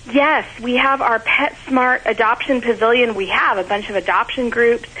 Yes, we have our PetSmart Adoption Pavilion. We have a bunch of adoption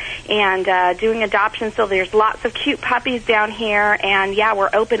groups and doing adoption, so there's lots of cute puppies down here. And, yeah, we're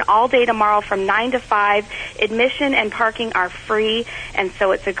open all day tomorrow from 9 to 5. Admission and parking are free, and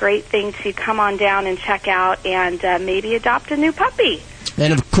so it's a great thing to come on down and check out and maybe adopt a new puppy.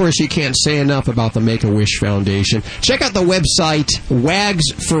 And, of course, you can't say enough about the Make-A-Wish Foundation. Check out the website,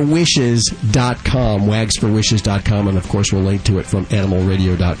 wagsforwishes.com, wagsforwishes.com, and, of course, we'll link to it from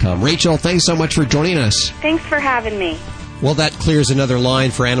animalradio.com. Rachel, thanks so much for joining us. Thanks for having me. Well, that clears another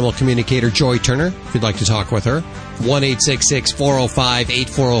line for animal communicator Joy Turner, if you'd like to talk with her.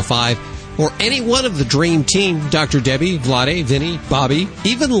 1-866-405-8405. Or any one of the dream team, Dr. Debbie, Vlade, Vinny, Bobby,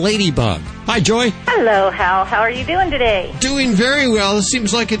 even Ladybug. Hi, Joy. Hello, Hal. How are you doing today? Doing very well. It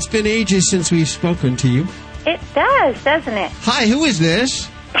seems like it's been ages since we've spoken to you. It does, doesn't it? Hi, who is this?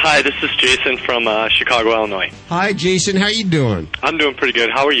 Hi, this is Jason from Chicago, Illinois. Hi, Jason. How you doing? I'm doing pretty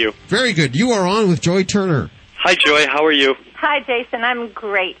good. How are you? Very good. You are on with Joy Turner. Hi, Joy. How are you? Hi, Jason. I'm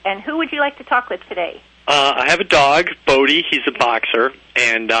great. And who would you like to talk with today? I have a dog, Bodie. He's a boxer,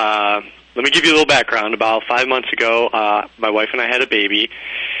 and let me give you a little background. About 5 months ago, my wife and I had a baby,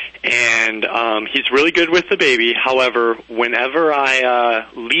 and he's really good with the baby. However, whenever I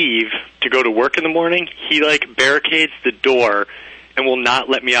leave to go to work in the morning, he, barricades the door and will not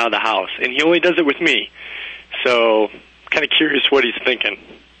let me out of the house. And he only does it with me. So, kind of curious what he's thinking.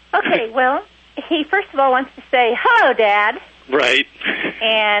 Okay, well, he first of all wants to say, hello, Dad. Right.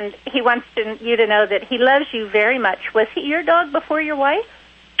 And he wants you to know that he loves you very much. Was he your dog before your wife?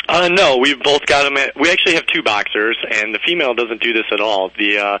 No, we've both got him. We actually have two boxers, and the female doesn't do this at all.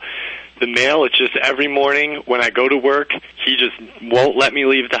 The male, it's just every morning when I go to work, he just won't let me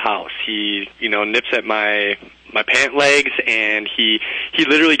leave the house. He, nips at my pant legs, and he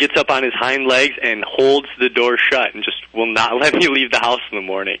literally gets up on his hind legs and holds the door shut and just will not let me leave the house in the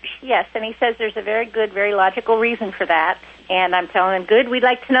mornings. Yes, and he says there's a very good, very logical reason for that. And I'm telling him, good, we'd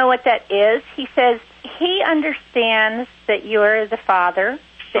like to know what that is. He says he understands that you're the father,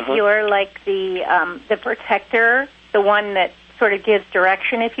 that you're like the protector, the one that sort of gives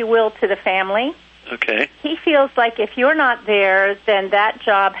direction, if you will, to the family. Okay. He feels like if you're not there, then that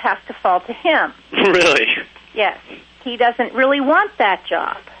job has to fall to him. Really? Yes. He doesn't really want that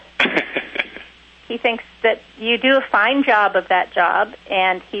job. He thinks that you do a fine job of that job,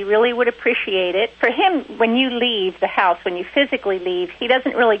 and he really would appreciate it. For him, when you leave the house, when you physically leave, he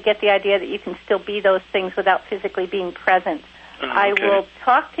doesn't really get the idea that you can still be those things without physically being present. I will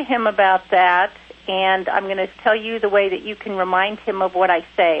talk to him about that, and I'm going to tell you the way that you can remind him of what I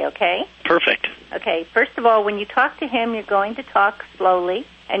say, okay? Perfect. Okay, first of all, when you talk to him, you're going to talk slowly,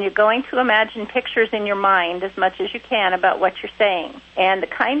 and you're going to imagine pictures in your mind as much as you can about what you're saying. And the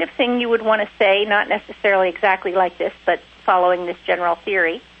kind of thing you would want to say, not necessarily exactly like this, but following this general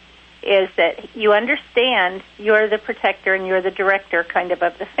theory, is that you understand you're the protector and you're the director kind of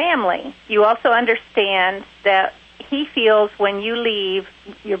the family. You also understand that he feels when you leave,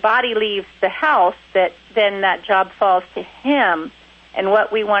 your body leaves the house, that then that job falls to him. And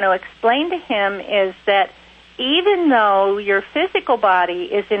what we want to explain to him is that even though your physical body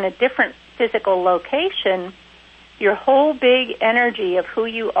is in a different physical location, your whole big energy of who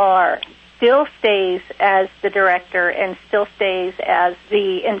you are still stays as the director and still stays as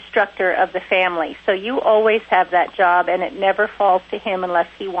the instructor of the family. So you always have that job, and it never falls to him unless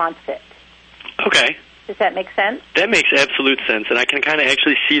he wants it. Okay. Does that make sense? That makes absolute sense, and I can kind of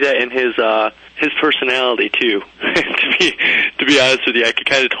actually see that in his personality too. to be honest with you, I could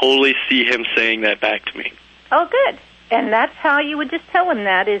kind of totally see him saying that back to me. Oh, good. And that's how you would just tell him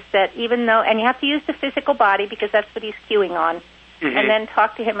that, is that even though, and you have to use the physical body because that's what he's cueing on, and then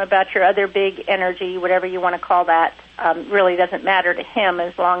talk to him about your other big energy, whatever you want to call that. Really doesn't matter to him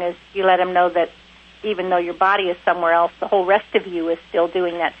as long as you let him know that even though your body is somewhere else, the whole rest of you is still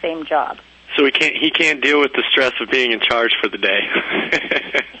doing that same job. So he can't deal with the stress of being in charge for the day.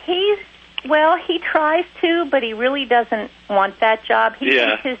 He tries to, but he really doesn't want that job. He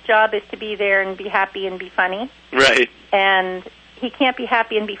thinks his job is to be there and be happy and be funny. Right. And he can't be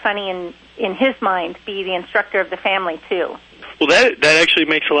happy and be funny in his mind, be the instructor of the family, too. Well, that actually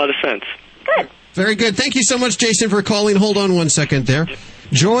makes a lot of sense. Good. Very good. Thank you so much, Jason, for calling. Hold on one second there.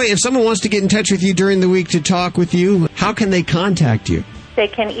 Joy, if someone wants to get in touch with you during the week to talk with you, how can they contact you? They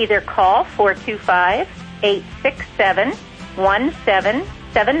can either call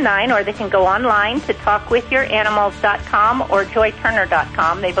 425-867-1779, or they can go online to talkwithyouranimalz.com or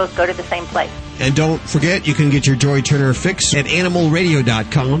joyturner.com. They both go to the same place. And don't forget, you can get your Joy Turner fix at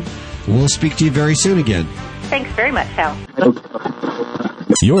animalradio.com. We'll speak to you very soon again. Thanks very much, Hal.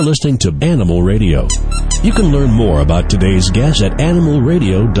 You're listening to Animal Radio. You can learn more about today's guest at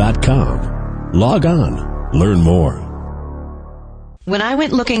animalradio.com. Log on. Learn more. When I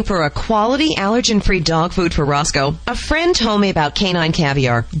went looking for a quality allergen-free dog food for Roscoe, a friend told me about Canine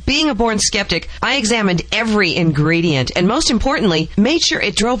Caviar. Being a born skeptic, I examined every ingredient and, most importantly, made sure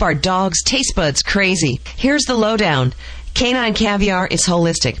it drove our dog's taste buds crazy. Here's the lowdown. Canine Caviar is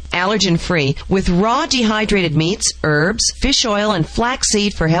holistic, allergen-free, with raw dehydrated meats, herbs, fish oil, and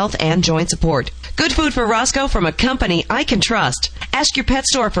flaxseed for health and joint support. Good food for Roscoe from a company I can trust. Ask your pet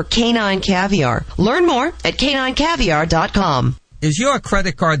store for Canine Caviar. Learn more at caninecaviar.com. Is your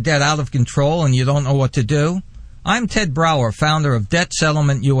credit card debt out of control and you don't know what to do? I'm Ted Brower, founder of Debt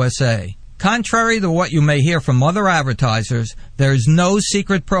Settlement USA. Contrary to what you may hear from other advertisers, there is no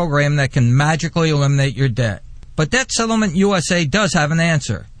secret program that can magically eliminate your debt. But Debt Settlement USA does have an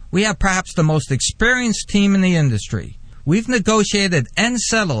answer. We have perhaps the most experienced team in the industry. We've negotiated and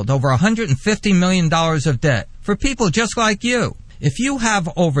settled over $150 million of debt for people just like you. If you have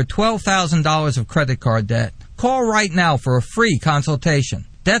over $12,000 of credit card debt, call right now for a free consultation.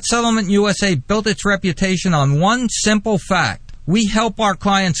 Debt Settlement USA built its reputation on one simple fact. We help our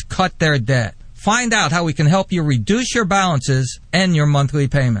clients cut their debt. Find out how we can help you reduce your balances and your monthly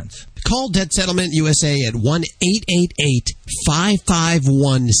payments. Call Debt Settlement USA at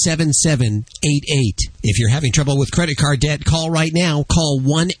 1-888-551-7788. If you're having trouble with credit card debt, call right now. Call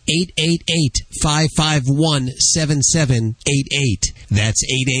 1-888-551-7788. That's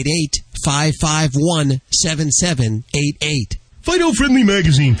 888-551-7788. Fido Friendly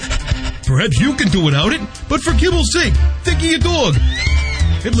Magazine. Perhaps you can do without it, but for kibble's sake, think of your dog.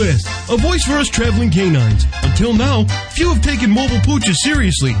 At last, a voice for us traveling canines. Until now, few have taken mobile pooches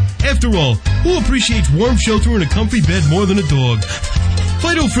seriously. After all, who appreciates warm shelter and a comfy bed more than a dog?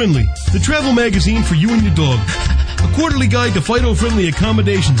 Fido Friendly, the travel magazine for you and your dog. A quarterly guide to Fido-friendly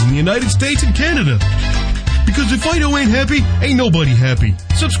accommodations in the United States and Canada. Because if Fido ain't happy, ain't nobody happy.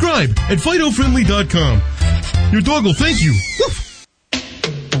 Subscribe at FidoFriendly.com. Your dog will thank you. Woof.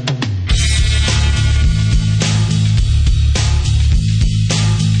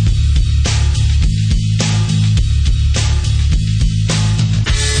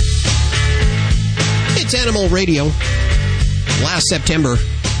 It's Animal Radio. Last September,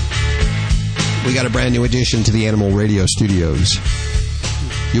 we got a brand new addition to the Animal Radio studios.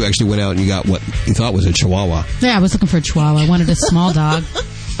 You actually went out and you got what you thought was a Chihuahua. Yeah, I was looking for a Chihuahua. I wanted a small dog.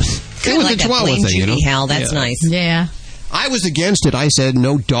 It was like a Chihuahua that plain thing, you know? Judy Hal. That's nice. Yeah. I was against it. I said,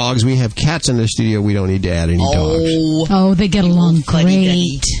 no dogs. We have cats in the studio. We don't need to add any dogs. Oh, they get along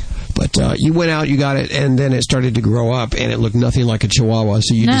great. But you went out, you got it, and then it started to grow up, and it looked nothing like a Chihuahua.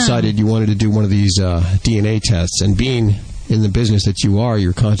 So you decided you wanted to do one of these DNA tests. And being in the business that you are,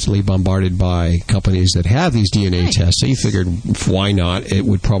 you're constantly bombarded by companies that have these DNA tests. So you figured, why not? It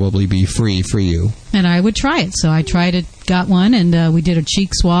would probably be free for you. And I would try it. So I tried it, got one, and we did a cheek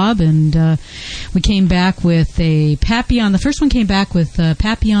swab, and we came back with a Papillon. The first one came back with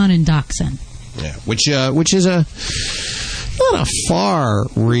Papillon and Dachshund. Yeah, which is a... not a far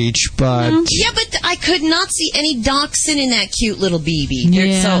reach, but... Yeah, but I could not see any dachshund in that cute little BB.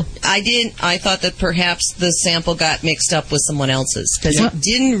 Yeah. So I thought that perhaps the sample got mixed up with someone else's, because it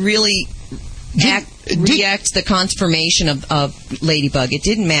didn't really act react to the conformation of Ladybug. It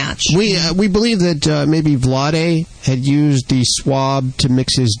didn't match. We believe that maybe Vlade had used the swab to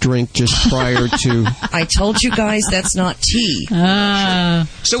mix his drink just prior to... I told you guys that's not tea.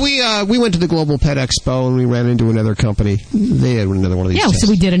 So we went to the Global Pet Expo and we ran into another company. They had another one of these tests. So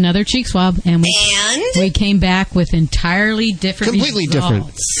we did another cheek swab and we came back with entirely different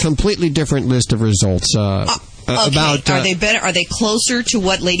Completely different list of results. Okay. Are they better? Are they closer to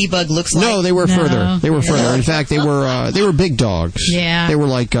what Ladybug looks like? No, they were further. They were further. In fact, they were big dogs. Yeah. They were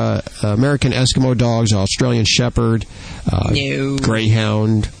like American Eskimo dogs, Australian Shepherd,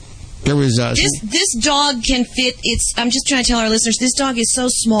 Greyhound. There was this dog can fit. I'm just trying to tell our listeners, this dog is so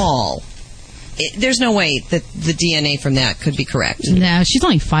small. There's no way that the DNA from that could be correct. No, she's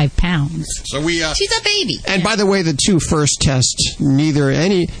only 5 pounds. So she's a baby. And by the way, the two first tests,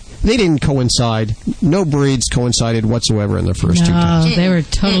 they didn't coincide. No breeds coincided whatsoever in the first two tests. They were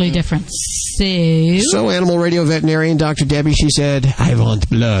totally different. So Animal Radio veterinarian Dr. Debbie, she said, I want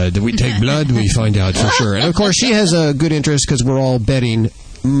blood. We take blood, we find out for sure. And of course, she has a good interest because we're all betting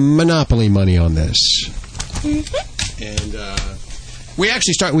Monopoly money on this. And we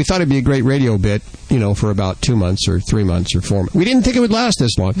thought it'd be a great radio bit, for about 2 months or 3 months or 4 months. We didn't think it would last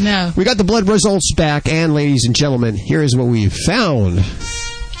this long. No. We got the blood results back, and ladies and gentlemen, here is what we found.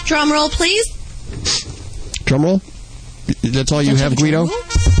 Drum roll, please. Drum roll? That's all you have, Guido?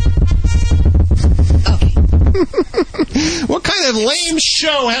 Okay. What kind of lame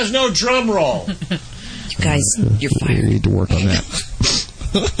show has no drum roll? You guys, you're fired. We need to work on that.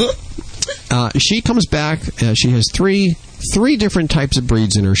 She comes back. She has three different types of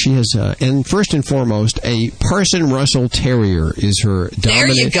breeds in her. She has, and first and foremost, a Parson Russell Terrier is her dominant. There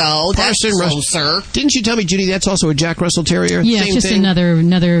you go. That's closer. Didn't you tell me, Judy, that's also a Jack Russell Terrier? Yeah, it's just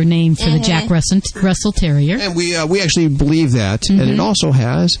another name for the Jack Russell Terrier. And we actually believe that. And it also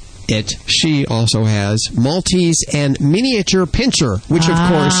has... She also has Maltese and miniature pincher, which of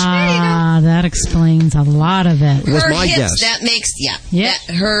course... that explains a lot of it. Was my guess. That makes,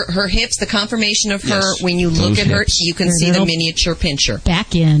 her hips, the conformation of her, when you look at her, you can see the miniature pincher.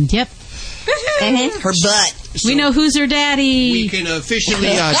 Back end, yep. Her butt. We know who's her daddy. We can officially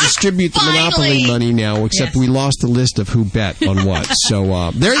distribute the Monopoly money now, except we lost the list of who bet on what. So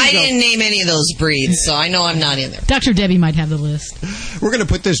there you go. I didn't name any of those breeds, so I know I'm not in there. Dr. Debbie might have the list. We're going to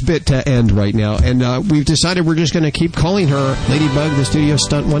put this bit to end right now, and we've decided we're just going to keep calling her Ladybug, the studio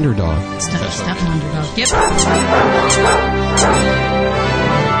stunt wonder dog. Stunt wonder dog. Yep.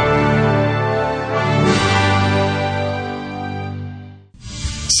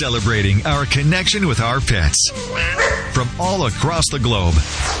 Celebrating our connection with our pets. From all across the globe,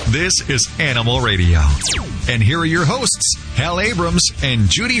 this is Animal Radio. And here are your hosts, Hal Abrams and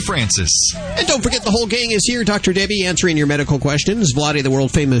Judy Francis. And don't forget, the whole gang is here. Dr. Debbie answering your medical questions. Vlade, the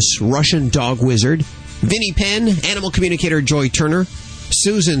world-famous Russian dog wizard. Vinnie Penn, animal communicator Joy Turner.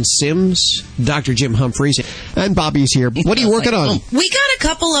 Susan Sims, Dr. Jim Humphreys, and Bobby's here. What are you working on? We got a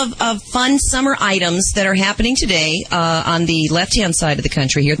couple of fun summer items that are happening today on the left-hand side of the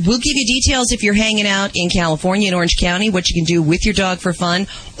country here. We'll give you details if you're hanging out in California, in Orange County, what you can do with your dog for fun,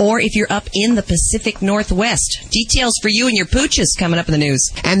 or if you're up in the Pacific Northwest. Details for you and your pooches coming up in the news.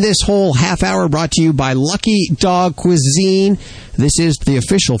 And this whole half hour brought to you by Lucky Dog Cuisine. This is the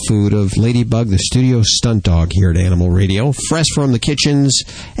official food of Ladybug, the studio stunt dog here at Animal Radio. Fresh from the kitchens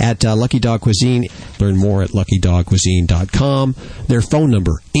at Lucky Dog Cuisine. Learn more at luckydogcuisine.com. Their phone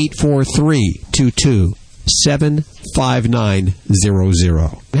number,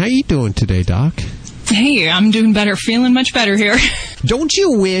 843-227-5900. How you doing today, Doc? Hey, I'm doing better. Feeling much better here. Don't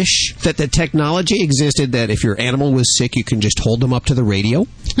you wish that the technology existed that if your animal was sick, you can just hold them up to the radio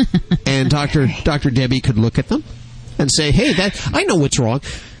and Dr. Debbie could look at them and say, hey, I know what's wrong.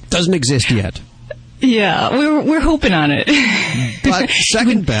 Doesn't exist yet. Yeah, we're hoping on it. But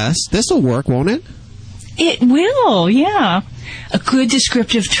second best, this will work, won't it? It will, yeah. A good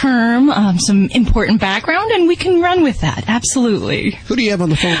descriptive term, some important background, and we can run with that. Absolutely. Who do you have on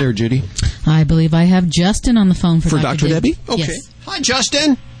the phone there, Judy? I believe I have Justin on the phone for Dr. Debbie? Okay. Yes. Hi,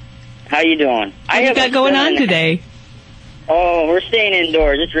 Justin. How you doing? What you got going on today? Oh, we're staying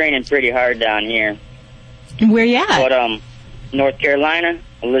indoors. It's raining pretty hard down here. Where you at? But, North Carolina,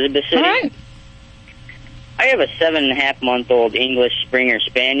 Elizabeth City. All right. I have a 7.5-month-old English Springer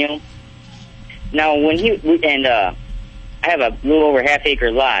Spaniel. Now, I have a little over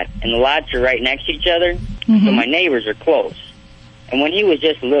half-acre lot, and the lots are right next to each other, so my neighbors are close. And when he was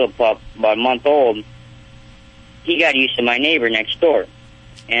just a little pup, about a month old, he got used to my neighbor next door.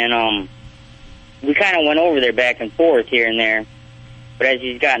 And we kind of went over there back and forth here and there. But as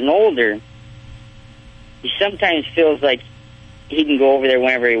he's gotten older, he sometimes feels like he can go over there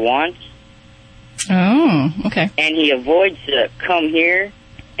whenever he wants. Oh. Okay. And he avoids the come here,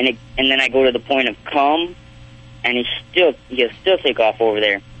 and then I go to the point of come, and he'll still take off over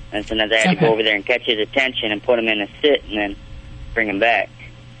there. And so then I had to go over there and catch his attention and put him in a sit and then bring him back.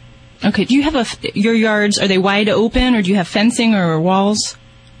 Okay. Do you have your yards, are they wide open, or do you have fencing or walls?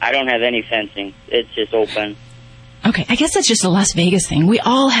 I don't have any fencing. It's just open. Okay, I guess that's just a Las Vegas thing. We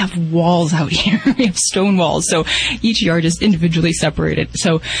all have walls out here. We have stone walls, so each yard is individually separated.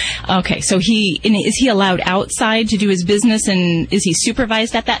 So, okay, so is he allowed outside to do his business, and is he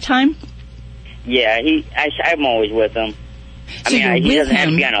supervised at that time? Yeah, I'm always with him. So he doesn't have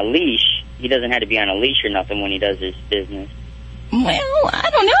to be on a leash. He doesn't have to be on a leash or nothing when he does his business. Well, I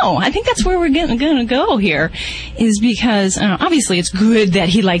don't know. I think that's where we're going to go here, is because obviously it's good that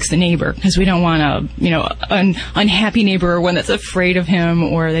he likes the neighbor, because we don't want an unhappy neighbor or one that's afraid of him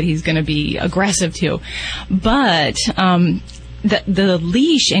or that he's going to be aggressive to. But the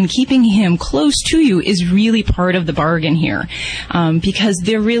leash and keeping him close to you is really part of the bargain here, because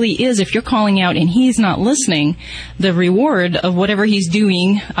there really is, if you're calling out and he's not listening, the reward of whatever he's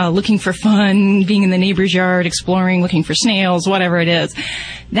doing, looking for fun, being in the neighbor's yard, exploring, looking for snails, whatever it is,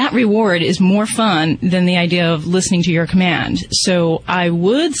 that reward is more fun than the idea of listening to your command. So I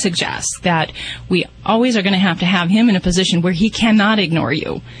would suggest that we always are going to have him in a position where he cannot ignore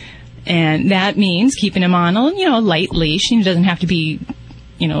you. And that means keeping him on a light leash. He doesn't have to be,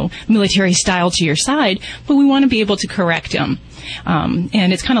 military style to your side, but we want to be able to correct him.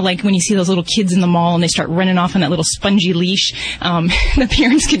 And it's kind of like when you see those little kids in the mall and they start running off on that little spongy leash. The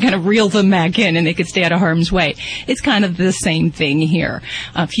parents can kind of reel them back in and they could stay out of harm's way. It's kind of the same thing here.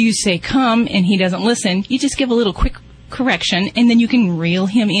 If you say come and he doesn't listen, you just give a little quick correction, and then you can reel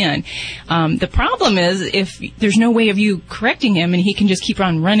him in. The problem is if there's no way of you correcting him and he can just keep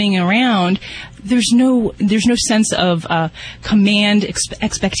on running around, there's no sense of command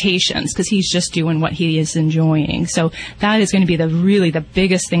expectations, because he's just doing what he is enjoying. So that is going to be the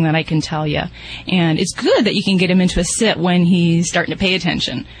biggest thing that I can tell you. And it's good that you can get him into a sit when he's starting to pay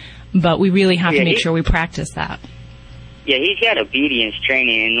attention, but we really have to make sure we practice that. Yeah, he's got obedience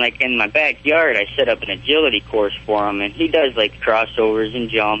training, and like in my backyard, I set up an agility course for him, and he does like crossovers and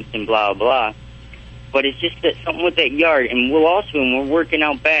jumps and blah blah. But it's just that something with that yard, and we'll also, when we're working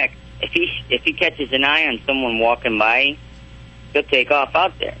out back, if he catches an eye on someone walking by, he'll take off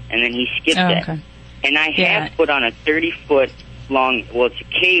out there, and then he skips that. Okay. And I have put on a 30-foot long, well, it's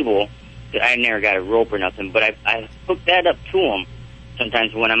a cable. I never got a rope or nothing, but I hook that up to him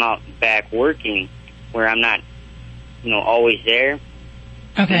sometimes when I'm out back working, where I'm not always there.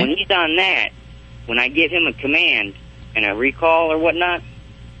 Okay. And when he's on that, when I give him a command and a recall or whatnot,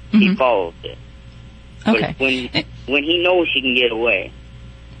 he follows it. Okay. But when he knows he can get away.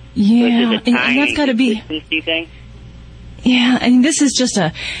 Yeah, and that's got to be... Yeah, I mean, this is just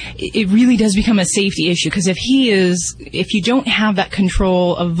it really does become a safety issue, because if you don't have that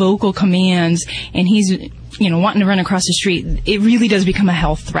control of vocal commands and he's, wanting to run across the street, it really does become a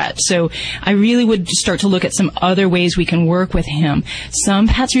health threat. So I really would start to look at some other ways we can work with him. Some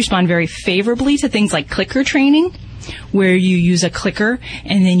pets respond very favorably to things like clicker training, where you use a clicker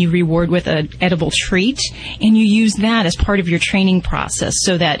and then you reward with an edible treat, and you use that as part of your training process,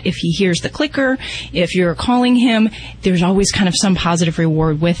 so that if he hears the clicker, if you're calling him, there's always kind of some positive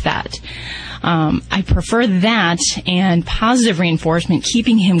reward with that. I prefer that and positive reinforcement,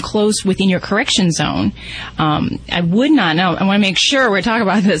 keeping him close within your correction zone. I would not, now I want to make sure we're talking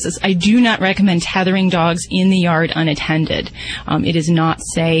about this, I do not recommend tethering dogs in the yard unattended. It is not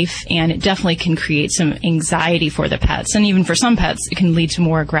safe, and it definitely can create some anxiety for the pets. And even for some pets, it can lead to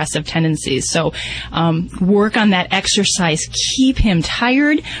more aggressive tendencies. So work on that exercise. Keep him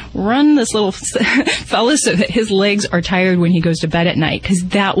tired. Run this little fella so that his legs are tired when he goes to bed at night, because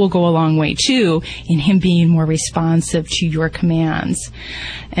that will go a long way too in him being more responsive to your commands.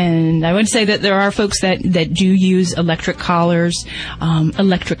 And I would say that there are folks that do use electric collars,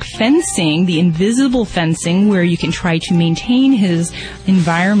 electric fencing, the invisible fencing, where you can try to maintain his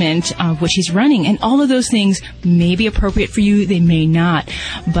environment which he's running. And all of those things may be appropriate for you, they may not,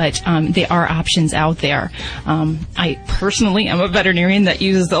 but they are options out there. I personally am a veterinarian that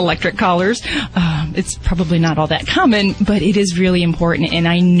uses electric collars. It's probably not all that common, but it is really important, and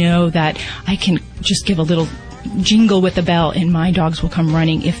I know that I can just give a little jingle with the bell and my dogs will come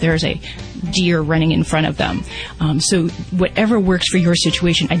running if there's a deer running in front of them. So whatever works for your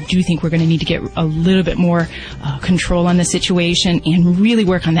situation, I do think we're going to need to get a little bit more control on the situation and really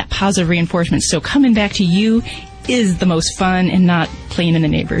work on that positive reinforcement. So coming back to you is the most fun, and not playing in the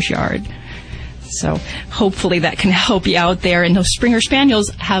neighbor's yard. So hopefully that can help you out there. And those Springer Spaniels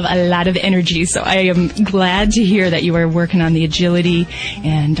have a lot of energy, so I am glad to hear that you are working on the agility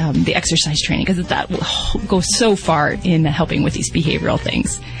and the exercise training, because that will go so far in helping with these behavioral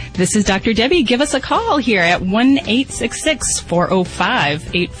things. This is Dr. Debbie. Give us a call here at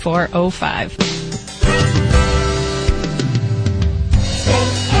 1-866-405-8405.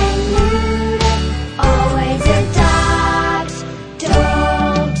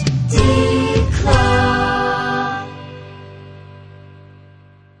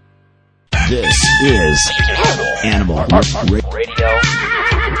 This is Animal Radio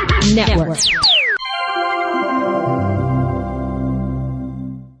Network.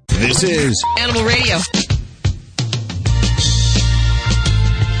 This is Animal Radio.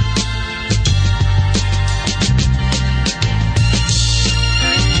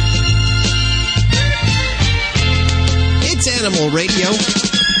 It's Animal Radio.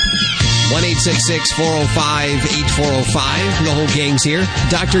 1-866-405-8405. The whole gang's here.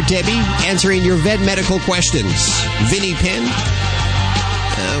 Dr. Debbie answering your vet medical questions. Vinny Penn.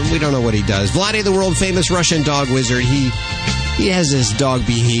 We don't know what he does. Vlade, the world-famous Russian dog wizard, he has this dog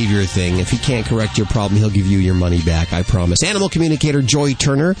behavior thing. If he can't correct your problem, he'll give you your money back, I promise. Animal communicator Joy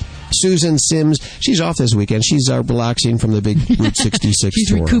Turner. Susan Sims. She's off this weekend. She's relaxing from the big Route 66 She's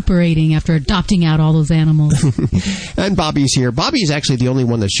tour. recuperating after adopting out all those animals. And Bobby's here. Bobby's actually the only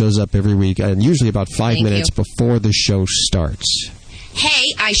one that shows up every week, and usually about 5 minutes before the show starts.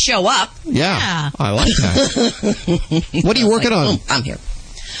 Hey, I show up. Yeah. I like that. What are you working on? I'm here.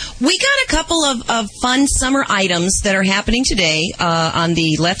 We got a couple of fun summer items that are happening today on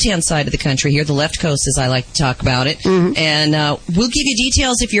the left-hand side of the country here, the left coast, as I like to talk about it. Mm-hmm. And we'll give you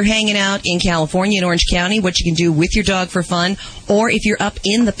details if you're hanging out in California and Orange County, what you can do with your dog for fun, or if you're up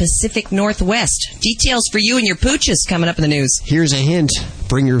in the Pacific Northwest. Details for you and your pooches coming up in the news. Here's a hint.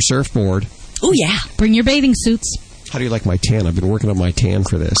 Bring your surfboard. Oh, yeah. Bring your bathing suits. How do you like my tan? I've been working on my tan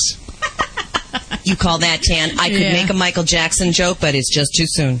for this. You call that tan? I could make a Michael Jackson joke, but it's just too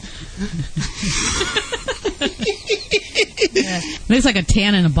soon. Looks like a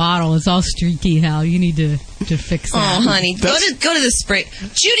tan in a bottle. It's all streaky, Hal. You need to fix that. Oh, honey. Go to the spray.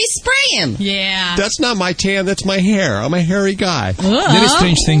 Judy, spray him. Yeah. That's not my tan. That's my hair. I'm a hairy guy. Very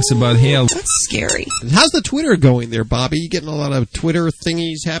strange things about hair. That's scary. How's the Twitter going there, Bobby? You getting a lot of Twitter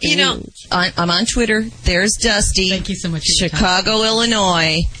thingies happening? You know, I'm on Twitter. There's Dusty. Thank you so much. Chicago,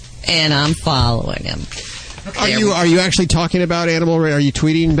 Illinois. And I'm following him. Okay. Are you actually talking about Animal Radio? Are you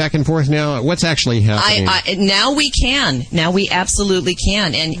tweeting back and forth now? What's actually happening? Now we can. Now we absolutely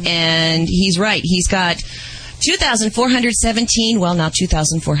can. And he's right. He's got 2,417, well, now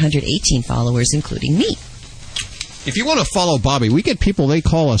 2,418 followers, including me. If you want to follow Bobby, we get people, they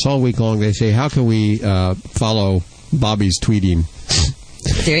call us all week long. They say, how can we follow Bobby's tweeting?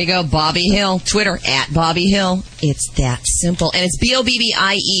 There you go, Bobby Hill. Twitter, @BobbyHill. It's that simple. And it's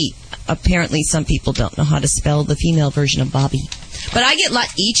BOBBIE. Apparently some people don't know how to spell the female version of Bobby. But I get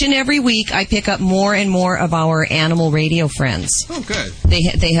each and every week, I pick up more and more of our Animal Radio friends. Oh, good.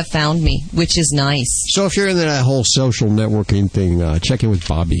 They have found me, which is nice. So if you're into that whole social networking thing, check in with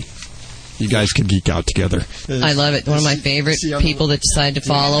Bobby. You guys can geek out together. I love it. One of my favorite people that decide to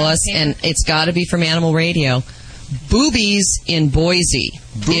follow us, and it's got to be from Animal Radio. Boobies in Boise.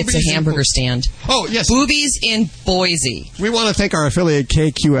 It's a hamburger stand. Oh, yes. Boobies in Boise. We want to thank our affiliate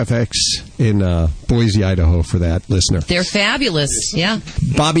KQFX in Boise, Idaho for that, listener. They're fabulous, yeah.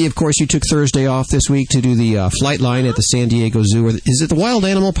 Bobby, of course, you took Thursday off this week to do the flight line at the San Diego Zoo. Is it the Wild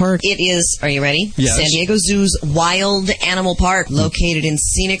Animal Park? It is. Are you ready? Yes. San Diego Zoo's Wild Animal Park, located in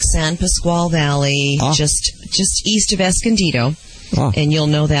scenic San Pasquale Valley, just east of Escondido. And you'll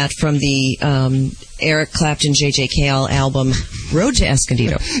know that from the Eric Clapton, J.J. Cale album, Road to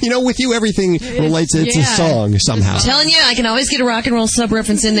Escondido. You know, with you, everything relates. It's a song somehow. I'm telling you, I can always get a rock and roll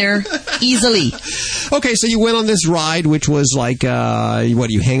sub-reference in there easily. Okay, so you went on this ride, which was like, what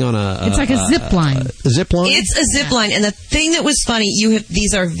do you hang on a... It's like a zip line. A zip line? It's a zip line. And the thing that was funny,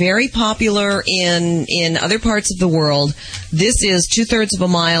 these are very popular in other parts of the world. This is 2/3 of a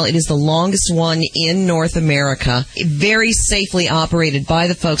mile. It is the longest one in North America. Very safely operated by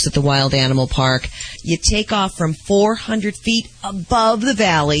the folks at the Wild Animal Park. You take off from 400 feet above the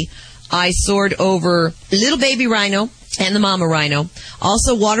valley. I soared over little baby rhino and the mama rhino.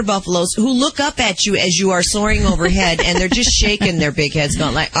 Also water buffaloes who look up at you as you are soaring overhead, and they're just shaking their big heads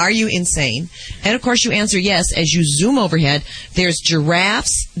going like, are you insane? And, of course, you answer yes as you zoom overhead. There's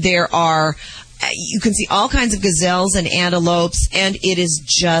giraffes. There are... You can see all kinds of gazelles and antelopes, and it is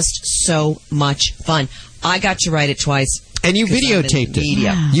just so much fun. I got to ride it twice. And you videotaped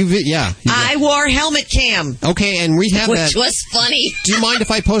it. I wore helmet cam. Okay, and we have that. Which was funny. Do you mind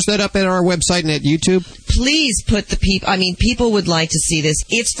if I post that up at our website and at YouTube? Please put the people would like to see this.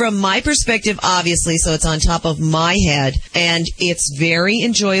 It's from my perspective, obviously, so it's on top of my head, and it's very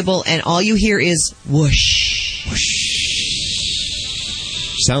enjoyable, and all you hear is whoosh. Whoosh.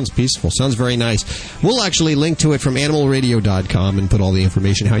 Sounds peaceful. Sounds very nice. We'll actually link to it from animalradio.com and put all the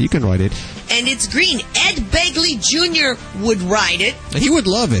information how you can ride it. And it's green. Ed Begley Jr. would ride it. He would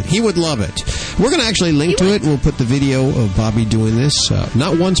love it. He would love it. We're going to actually link to it. We'll put the video of Bobby doing this.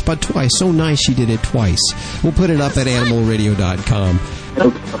 Not once, but twice. So nice she did it twice. We'll put it up at animalradio.com.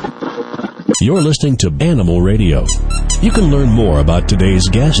 You're listening to Animal Radio. You can learn more about today's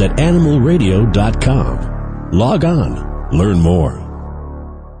guest at animalradio.com. Log on. Learn more.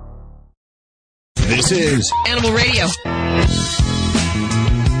 This is Animal Radio.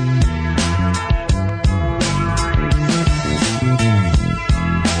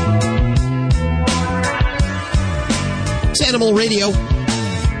 It's Animal Radio.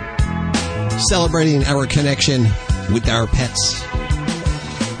 Celebrating our connection with our pets.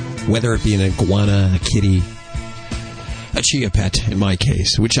 Whether it be an iguana, a kitty, a chia pet, in my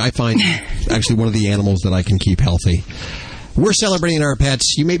case, which I find actually one of the animals that I can keep healthy. We're celebrating our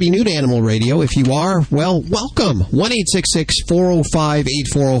pets. You may be new to Animal Radio. If you are, well, welcome.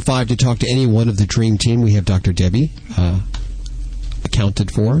 1-866-405-8405 to talk to any one of the Dream Team. We have Dr. Debbie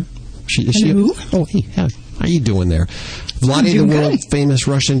accounted for. Hello. Oh, hey, how are you doing there? Vladi, the world-famous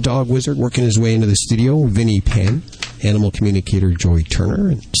Russian dog wizard, working his way into the studio. Vinnie Penn, animal communicator Joy Turner,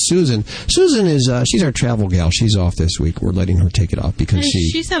 and Susan. Susan is she's our travel gal. She's off this week. We're letting her take it off because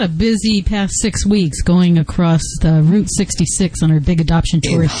she's had a busy past 6 weeks going across the Route 66 on her big adoption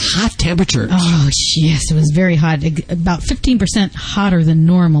tour. In hot temperatures. Oh, yes, it was very hot. About 15% hotter than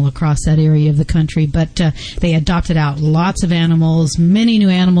normal across that area of the country. But they adopted out lots of animals. Many new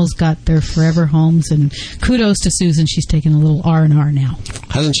animals got their forever homes. And kudos to Susan. She's taking a little R&R now.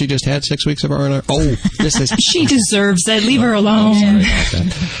 Hasn't she just had 6 weeks of R&R? Oh, this is... She deserves that. Leave her alone. Sorry about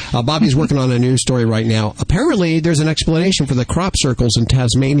that. Bobby's working on a news story right now. Apparently, there's an explanation for the crop circles in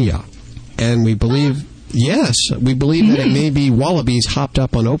Tasmania. And we believe... Yes, we believe that it may be wallabies hopped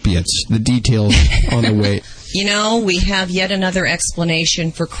up on opiates. The details on the way. You know, we have yet another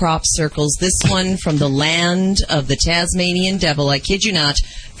explanation for crop circles. This one from the land of the Tasmanian devil. I kid you not.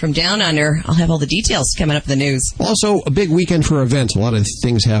 From down under. I'll have all the details coming up in the news. Also, a big weekend for events. A lot of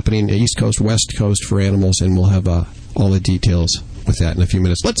things happening East Coast, West Coast for animals, and we'll have all the details with that in a few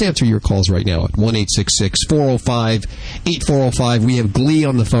minutes. Let's answer your calls right now at 1-866-405-8405. We have Glee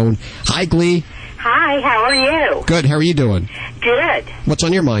on the phone. Hi, Glee. Hi, how are you? Good. How are you doing? Good. What's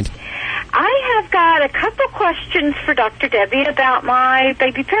on your mind? I have got a couple questions for Dr. Debbie about my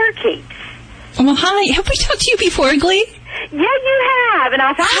baby parakeets. Well, hi. Have we talked to you before, Glee? Yeah, you have. And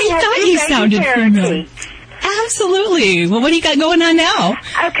I thought you sounded familiar. Absolutely. Well, what do you got going on now?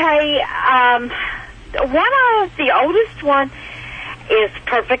 Okay. The oldest one is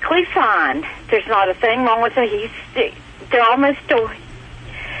perfectly fine. There's not a thing wrong with him. They're almost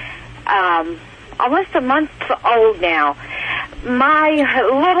a month old now. My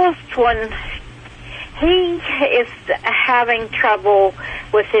littlest one, he is having trouble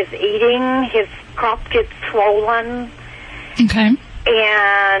with his eating. His crop gets swollen. Okay.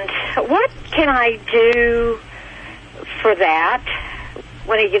 And what can I do for that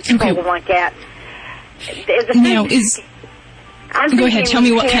when he gets swollen like that? Go ahead. Tell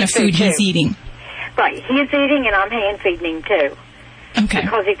me what kind of food he's eating. Right. He's eating, and I'm hand feeding him too. Okay.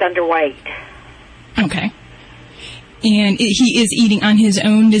 Because he's underweight. Okay. And he is eating on his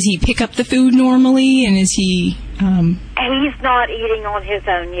own. Does he pick up the food normally? And is he... He's not eating on his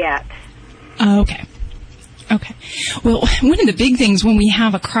own yet. Okay. Okay. Well, one of the big things when we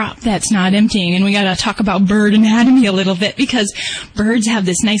have a crop that's not emptying, and we got to talk about bird anatomy a little bit, because birds have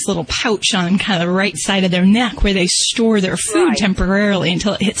this nice little pouch on kind of the right side of their neck where they store their food temporarily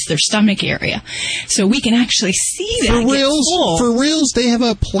until it hits their stomach area. So we can actually see that. For reals, they have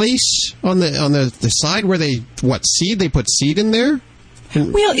a place on the side where they seed? They put seed in there?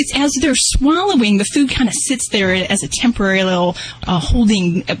 Well, it's as they're swallowing, the food kind of sits there as a temporary little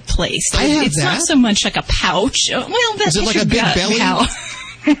holding place. So it's not so much like a pouch. Well, that's is it like a big belly?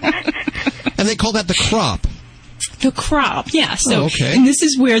 And they call that the crop. The crop, yeah. So, okay. And this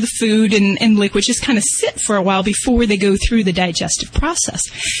is where the food and liquid just kind of sit for a while before they go through the digestive process.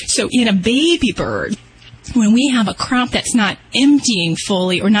 So in a baby bird, when we have a crop that's not emptying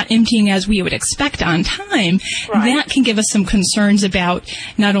fully or not emptying as we would expect on time, that can give us some concerns about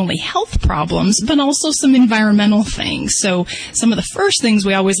not only health problems, but also some environmental things. So some of the first things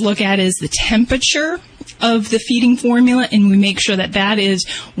we always look at is the temperature of the feeding formula, and we make sure that that is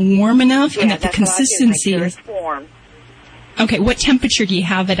warm enough and that the consistency is warm. Okay, what temperature do you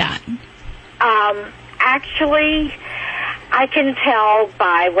have it at? Actually, I can tell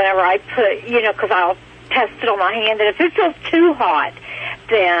by whenever I put, because I'll test it on my hand, and if it feels too hot,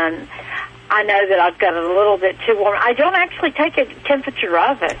 then I know that I've got it a little bit too warm. I don't actually take a temperature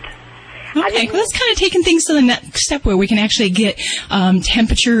of it. Okay, well, that's kind of taking things to the next step where we can actually get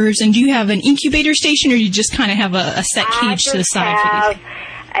temperatures. And do you have an incubator station, or do you just kind of have a set cage to the side for these?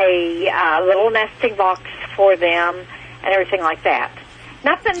 A little nesting box for them and everything like that.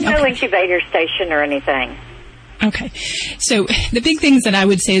 No incubator station or anything. Okay. So the big things that I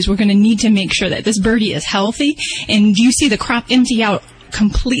would say is we're going to need to make sure that this birdie is healthy. And do you see the crop empty out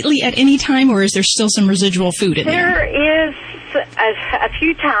completely at any time, or is there still some residual food in there? There is a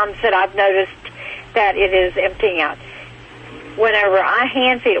few times that I've noticed that it is emptying out. Whenever I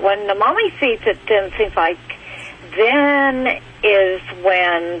hand feed it, when the mommy feeds it, then it seems like then is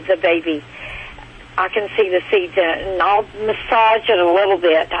when the baby, I can see the seeds in it, and I'll massage it a little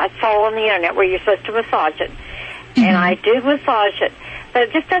bit. I saw on the internet where you're supposed to massage it, and I do massage it, but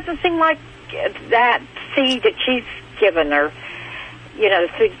it just doesn't seem like that seed that she's given her, the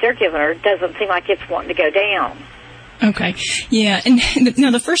food they're giving her, doesn't seem like it's wanting to go down. Okay. Yeah. And now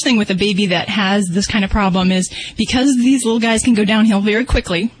the first thing with a baby that has this kind of problem is because these little guys can go downhill very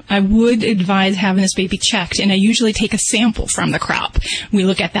quickly, I would advise having this baby checked. And I usually take a sample from the crop. We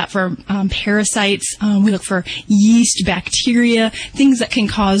look at that for parasites. We look for yeast, bacteria, things that can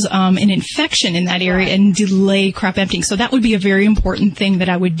cause an infection in that area and delay crop emptying. So that would be a very important thing that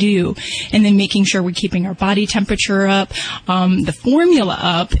I would do. And then making sure we're keeping our body temperature up, the formula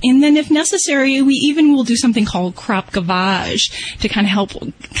up. And then if necessary, we even will do something called crop gavage to kind of help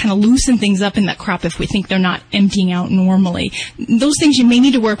loosen things up in that crop if we think they're not emptying out normally. Those things you may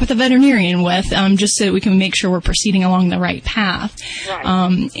need to work with a veterinarian with, just so that we can make sure we're proceeding along the right path,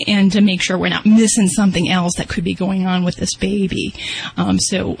 and to make sure we're not missing something else that could be going on with this baby.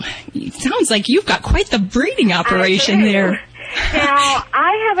 So it sounds like you've got quite the breeding operation there. Now,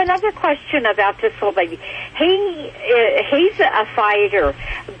 I have another question about this little baby. He's a fighter,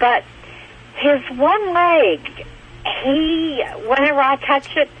 but his one leg, whenever I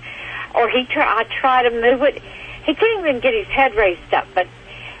touch it, or I try to move it, he can't even get his head raised up, but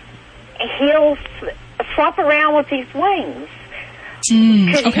he'll flop around with his wings.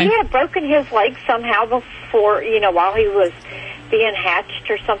 Could he have broken his leg somehow before, while he was being hatched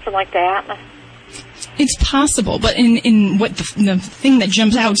or something like that? It's possible, but in what the thing that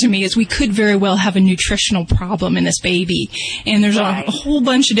jumps out to me is we could very well have a nutritional problem in this baby. And there's a whole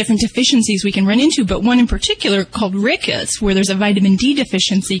bunch of different deficiencies we can run into, but one in particular called rickets, where there's a vitamin D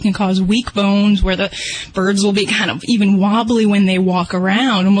deficiency, can cause weak bones, where the birds will be kind of even wobbly when they walk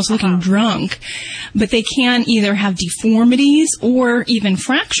around, almost looking drunk. But they can either have deformities or even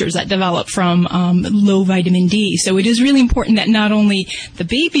fractures that develop from low vitamin D. So it is really important that not only the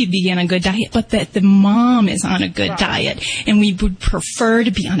baby be on a good diet, but that the mom is on a good diet. And we would prefer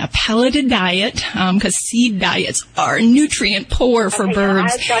to be on a pelleted diet, because seed diets are nutrient poor for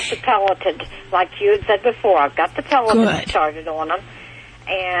birds. I've got the pelleted, like you had said before. I've got the pelleted started on them.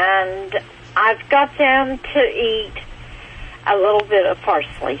 And I've got them to eat a little bit of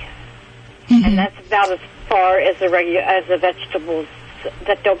parsley. And that's about as far as the vegetables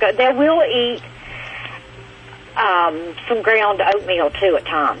that they'll go. They will eat some ground oatmeal, too, at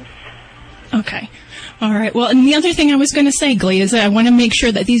times. Okay. All right. Well, and the other thing I was going to say, Glee, is that I want to make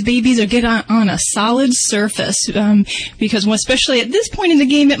sure that these babies are on a solid surface, because especially at this point in the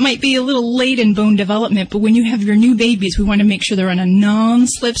game, it might be a little late in bone development, but when you have your new babies, we want to make sure they're on a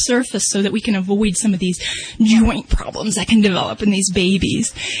non-slip surface so that we can avoid some of these joint problems that can develop in these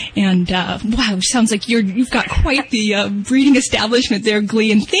babies. And, wow, sounds like you've got quite the breeding establishment there,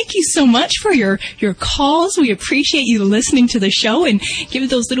 Glee, and thank you so much for your calls. We appreciate you listening to the show, and give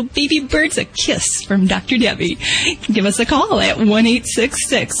those little baby birds a kiss from Dr. Debbie. Give us a call at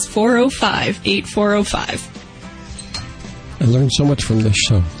 1-866-405-8405. I learned so much from this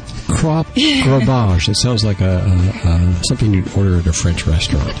show. Crop gravage. It sounds like something you'd order at a French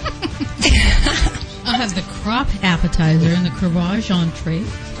restaurant. I'll have the crop appetizer and the gravage entree.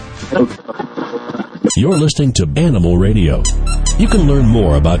 You're listening to Animal Radio. You can learn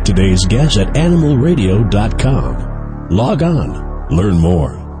more about today's guest at animalradio.com. Log on. Learn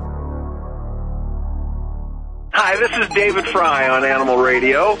more. Hi, this is David Fry on Animal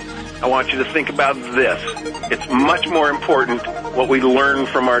Radio. I want you to think about this. It's much more important what we learn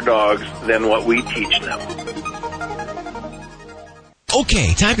from our dogs than what we teach them.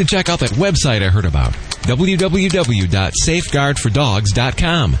 Okay, time to check out that website I heard about.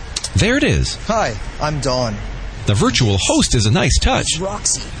 www.safeguardfordogs.com. There it is. Hi, I'm Dawn. The virtual host is a nice touch.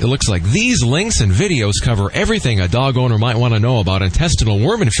 Roxy. It looks like these links and videos cover everything a dog owner might want to know about intestinal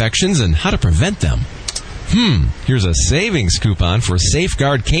worm infections and how to prevent them. Here's a savings coupon for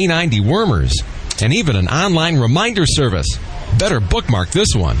Safeguard Canine Dewormers, and even an online reminder service. Better bookmark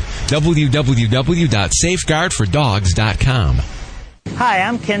this one, www.safeguardfordogs.com. Hi,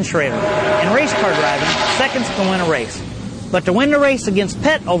 I'm Ken Schrader. In race car driving, seconds can win a race. But to win the race against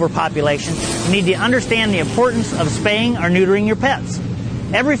pet overpopulation, you need to understand the importance of spaying or neutering your pets.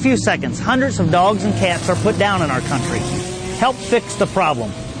 Every few seconds, hundreds of dogs and cats are put down in our country. Help fix the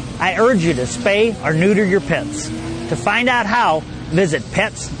problem. I urge you to spay or neuter your pets. To find out how, visit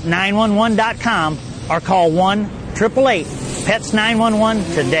pets911.com or call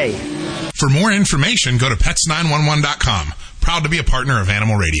 1-888-PETS911 today. For more information, go to pets911.com. Proud to be a partner of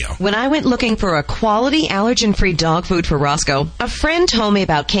Animal Radio. When I went looking for a quality allergen-free dog food for Roscoe, a friend told me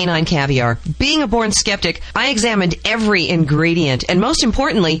about Canine Caviar. Being a born skeptic, I examined every ingredient and, most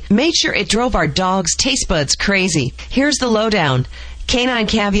importantly, made sure it drove our dog's taste buds crazy. Here's the lowdown. Canine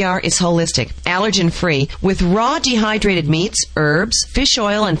Caviar is holistic, allergen-free, with raw dehydrated meats, herbs, fish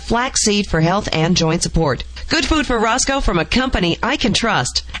oil, and flaxseed for health and joint support. Good food for Roscoe from a company I can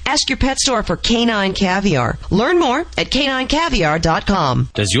trust. Ask your pet store for Canine Caviar. Learn more at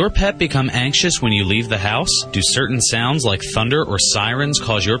caninecaviar.com. Does your pet become anxious when you leave the house? Do certain sounds like thunder or sirens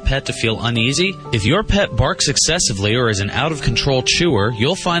cause your pet to feel uneasy? If your pet barks excessively or is an out-of-control chewer,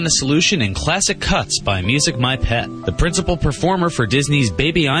 you'll find the solution in Classic Cuts by Music My Pet. The principal performer for Disney's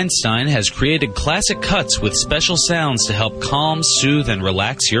Baby Einstein has created Classic Cuts with special sounds to help calm, soothe, and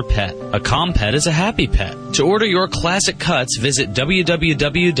relax your pet. A calm pet is a happy pet. To order your Classic Cuts, visit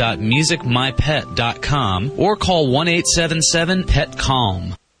www.musicmypet.com or call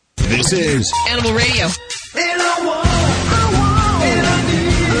 1-877-PET-CALM. This is Animal Radio.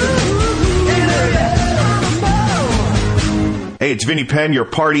 Hey, it's Vinnie Penn, your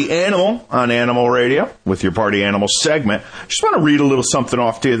party animal on Animal Radio with your party animal segment. Just want to read a little something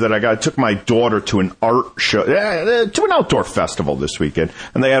off to you that I got. I took my daughter to an art show, to an outdoor festival this weekend,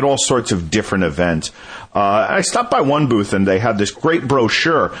 and they had all sorts of different events. I stopped by one booth, and they had this great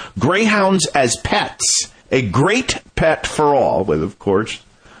brochure, Greyhounds as Pets, a great pet for all, with, of course,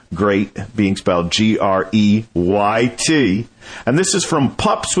 great being spelled Greyt. And this is from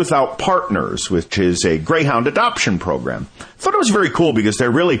Pups Without Partners, which is a greyhound adoption program. I thought it was very cool because they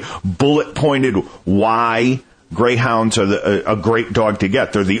really bullet-pointed why greyhounds are a great dog to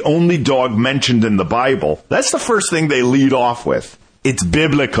get. They're the only dog mentioned in the Bible. That's the first thing they lead off with. It's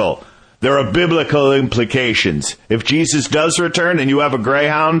biblical. There are biblical implications. If Jesus does return and you have a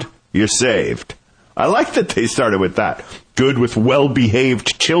greyhound, you're saved. I like that they started with that. Good with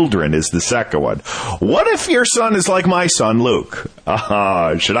well-behaved children is the second one. What if your son is like my son, Luke?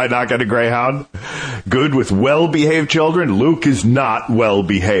 Should I not get a greyhound? Good with well-behaved children? Luke is not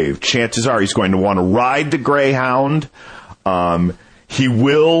well-behaved. Chances are he's going to want to ride the greyhound. He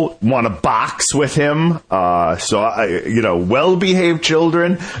will want to box with him. Well-behaved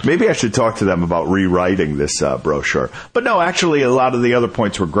children. Maybe I should talk to them about rewriting this brochure. But no, actually, a lot of the other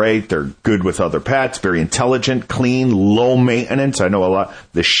points were great. They're good with other pets, very intelligent, clean, low maintenance. I know a lot.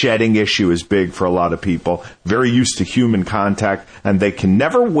 The shedding issue is big for a lot of people. Very used to human contact, and they can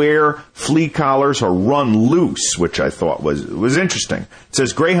never wear flea collars or run loose, which I thought was interesting. It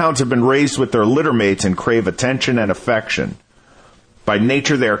says greyhounds have been raised with their litter mates and crave attention and affection. By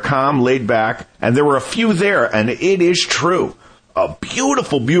nature, they are calm, laid back, and there were a few there, and it is true. A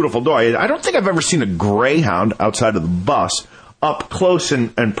beautiful, beautiful dog. I don't think I've ever seen a greyhound outside of the bus up close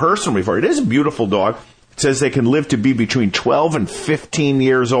and personal before. It is a beautiful dog. It says they can live to be between 12 and 15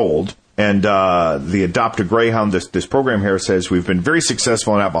 years old. And the Adopt a Greyhound, this program here says we've been very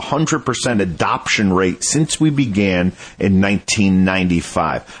successful and have 100% adoption rate since we began in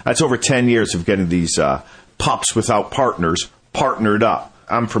 1995. That's over 10 years of getting these pups without partners partnered up.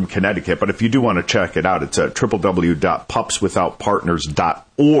 I'm from Connecticut, but if you do want to check it out, it's at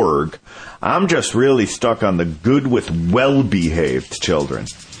www.pupswithoutpartners.org. I'm just really stuck on the good with well-behaved children.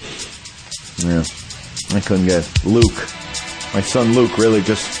 Yeah, I couldn't get Luke. My son Luke really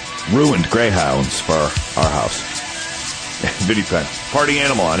just ruined greyhounds for our house. Vinnie Penn, party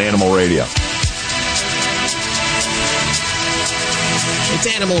animal on Animal Radio. It's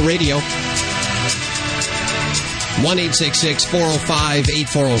Animal Radio.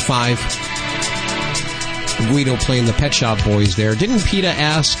 1-866-405-8405. Guido playing the Pet Shop Boys there. Didn't PETA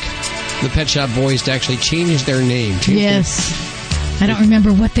ask the Pet Shop Boys to actually change their name? Yes. I don't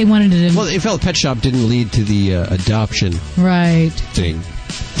remember what they wanted to do. Well, they felt Pet Shop didn't lead to the adoption thing.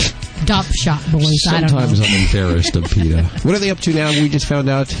 Adopt Shop Boys. Sometimes I don't know. I'm embarrassed of PETA. What are they up to now? We just found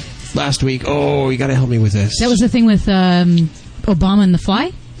out. last week. Oh, you got to help me with this. That was the thing with Obama and the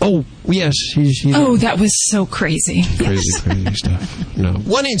fly? Oh, yes. He's that was so crazy. Crazy stuff. No.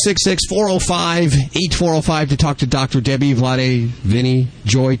 1-866-405-8405 to talk to Dr. Debbie, Vlade, Vinny,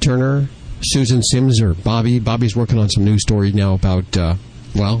 Joy Turner, Susan Sims, or Bobby. Bobby's working on some news story now about do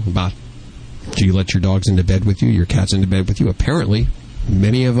you let your dogs into bed with you, your cats into bed with you? Apparently,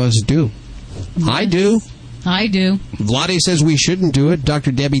 many of us do. Yes. I do. Vlade says we shouldn't do it.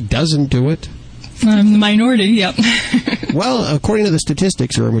 Dr. Debbie doesn't do it. I'm the minority, yep. Well, according to the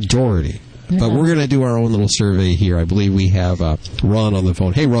statistics, you're a majority. Yeah. But we're going to do our own little survey here. I believe we have Ron on the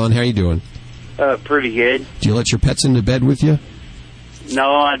phone. Hey, Ron, how you doing? Pretty good. Do you let your pets into bed with you?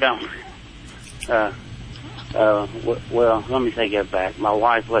 No, I don't. Well, let me take that back. My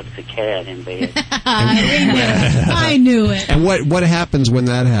wife lets the cat in bed. I knew it. And what happens when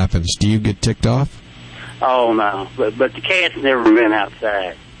that happens? Do you get ticked off? Oh, no. But the cat's never been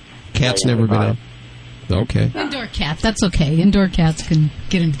outside. Cat's never been out? Okay. Indoor cat, that's okay. Indoor cats can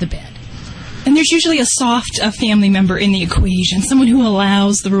get into the bed. And there's usually a soft family member in the equation, someone who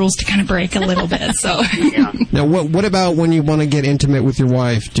allows the rules to kind of break a little bit. So. Yeah. Now, what about when you want to get intimate with your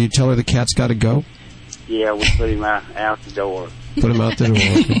wife? Do you tell her the cat's got to go? Yeah, we put him out the door. Put him out the door.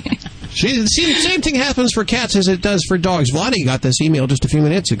 Okay. See, same thing happens for cats as it does for dogs. Vlade got this email just a few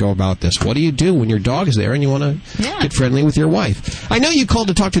minutes ago about this. What do you do when your dog is there and you want to get friendly with your wife? I know you called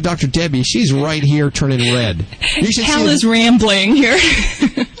to talk to Dr. Debbie. She's right here turning red. Hal is rambling here.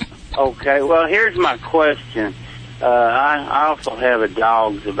 Okay, well, here's my question. I also have a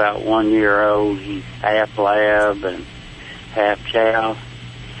dog that's about 1 year old. He's half lab and half chow.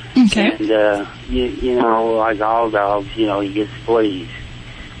 Okay. And, you know, like all dogs, he gets fleas.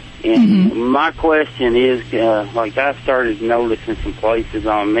 And my question is, like I started noticing some places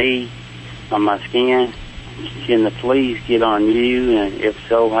on me, on my skin. Can the fleas get on you? And if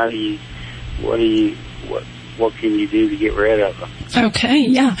so, what can you do to get rid of them? Okay,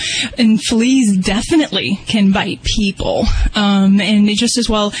 yeah. And fleas definitely can bite people. And just as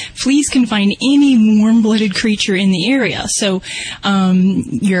well, fleas can find any warm-blooded creature in the area. So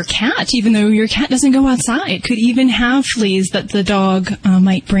your cat, even though your cat doesn't go outside, could even have fleas that the dog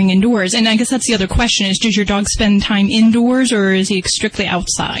might bring indoors. And I guess that's the other question is, does your dog spend time indoors or is he strictly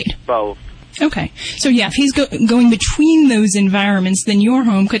outside? Both. Okay. So, yeah, if he's going between those environments, then your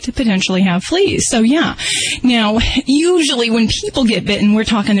home could potentially have fleas. So, yeah. Now, usually when people get bitten, we're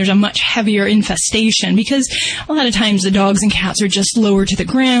talking there's a much heavier infestation because a lot of times the dogs and cats are just lower to the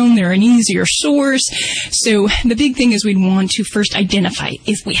ground. They're an easier source. So, the big thing is we'd want to first identify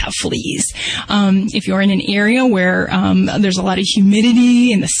if we have fleas. If you're in an area where there's a lot of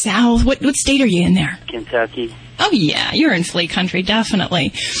humidity in the south, what state are you in there? Kentucky. Oh, yeah, you're in flea country,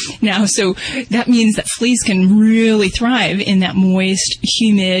 definitely. Now, so that means that fleas can really thrive in that moist,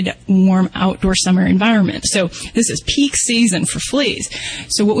 humid, warm, outdoor summer environment. So this is peak season for fleas.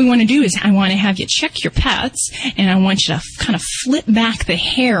 So what we want to do is I want to have you check your pets, and I want you to kind of flip back the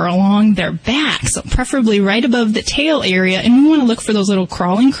hair along their back, so preferably right above the tail area. And we want to look for those little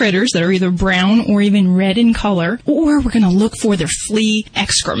crawling critters that are either brown or even red in color, or we're going to look for their flea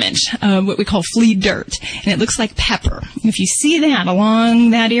excrement, what we call flea dirt. And it looks like pepper. If you see that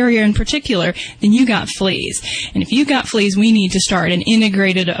along that area in particular, then you got fleas. And if you got fleas, we need to start an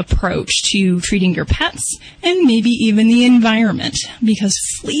integrated approach to treating your pets and maybe even the environment, because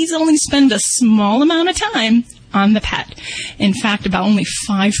fleas only spend a small amount of time on the pet. In fact, about only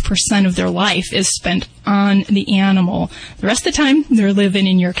 5% of their life is spent on the animal. The rest of the time, they're living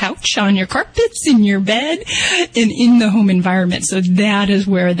in your couch, on your carpets, in your bed, and in the home environment. So that is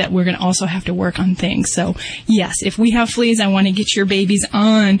where that we're going to also have to work on things. So yes, if we have fleas, I want to get your babies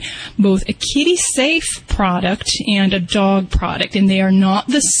on both a kitty-safe product and a dog product, and they are not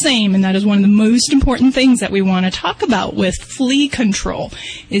the same. And that is one of the most important things that we want to talk about with flea control,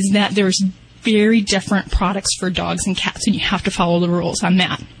 is that there's very different products for dogs and cats, and you have to follow the rules on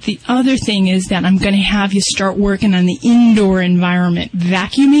that. The other thing is that I'm going to have you start working on the indoor environment.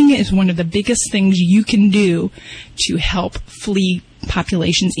 Vacuuming is one of the biggest things you can do to help flea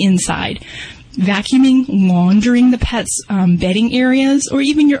populations inside. Vacuuming, laundering the pets' bedding areas, or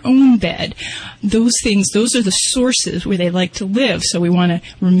even your own bed. Those things, those are the sources where they like to live. So we want to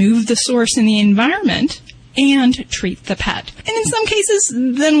remove the source in the environment and treat the pet. And in some cases,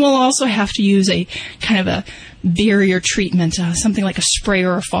 then we'll also have to use a kind of a barrier treatment, something like a spray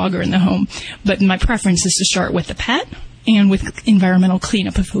or a fogger in the home. But my preference is to start with the pet and with environmental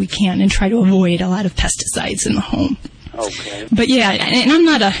cleanup if we can, and try to avoid a lot of pesticides in the home. Okay. But yeah, and I'm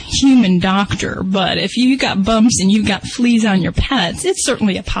not a human doctor, but if you got bumps and you got fleas on your pets, it's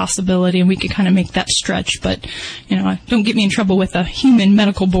certainly a possibility, and we could kind of make that stretch. But, don't get me in trouble with the human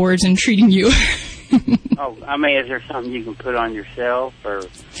medical boards and treating you. Oh, I mean, is there something you can put on yourself, or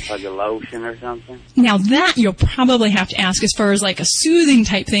like a lotion or something? Now that you'll probably have to ask, as far as like a soothing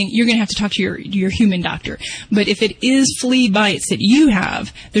type thing, you're going to have to talk to your human doctor. But if it is flea bites that you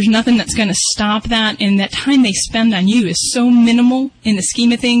have, there's nothing that's going to stop that, and that time they spend on you is so minimal in the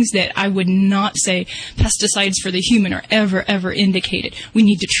scheme of things that I would not say pesticides for the human are ever indicated. We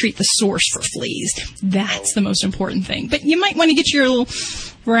need to treat the source for fleas. That's the most important thing. But you might want to get your little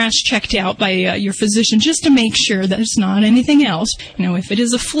rash checked out by your physician just to make sure that it's not anything else. If it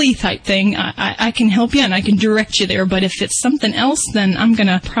is a flea type thing, I can help you and I can direct you there. But if it's something else, then I'm going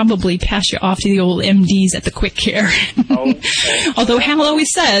to probably pass you off to the old MDs at the quick care. Although Hal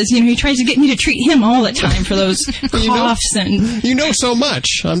always says, he tries to get me to treat him all the time for those coughs and... You know so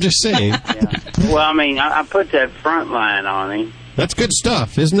much. I'm just saying. Yeah. Well, I mean, I put that front line on him. That's good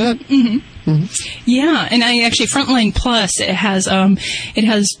stuff, isn't it? Mm-hmm. Yeah, and I actually Frontline Plus, it has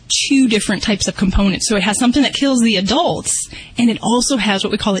 2 different types of components. So it has something that kills the adults, and it also has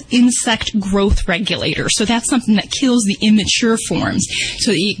what we call an insect growth regulator. So that's something that kills the immature forms,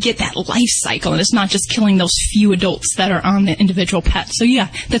 so that you get that life cycle, and it's not just killing those few adults that are on the individual pet. So yeah,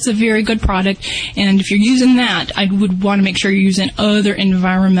 that's a very good product, and if you're using that, I would want to make sure you're using other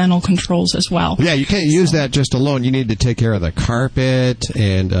environmental controls as well. Yeah, you can't use that just alone. You need to take care of the carpet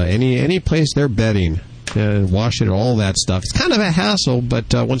and any place they're bedding. Wash it, all that stuff. It's kind of a hassle,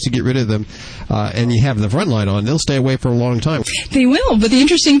 but once you get rid of them and you have the front line on, they'll stay away for a long time. They will, but the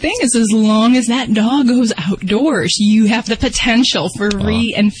interesting thing is, as long as that dog goes outdoors, you have the potential for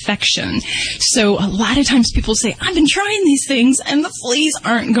reinfection. So a lot of times people say, I've been trying these things and the fleas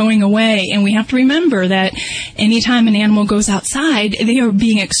aren't going away. And we have to remember that anytime an animal goes outside, they are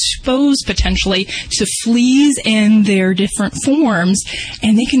being exposed potentially to fleas and their different forms,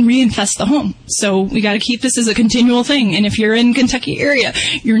 and they can reinfest the home. So we got to keep this as a continual thing. And if you're in Kentucky area,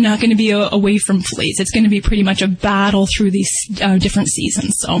 you're not going to be away from fleas. It's going to be pretty much a battle through these different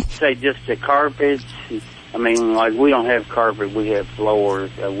seasons. So, say just the carpets. I mean, like, we don't have carpet. We have floors,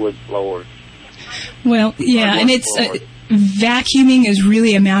 wood floors. Well, yeah, and it's vacuuming is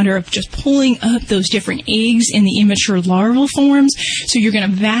really a matter of just pulling up those different eggs in the immature larval forms. So you're going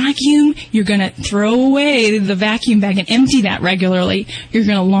to vacuum, you're going to throw away the vacuum bag and empty that regularly. You're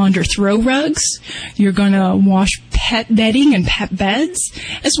going to launder throw rugs. You're going to wash pet bedding and pet beds,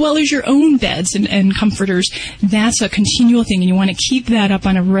 as well as your own beds and comforters. That's a continual thing, and you want to keep that up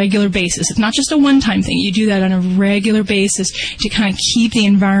on a regular basis. It's not just a one-time thing. You do that on a regular basis to kind of keep the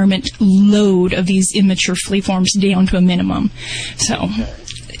environment load of these immature flea forms down to a minimum. So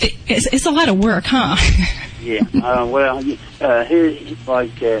it's a lot of work, huh? Yeah. Well,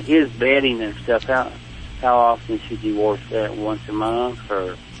 his bedding and stuff. How often should you wash that? Once a month,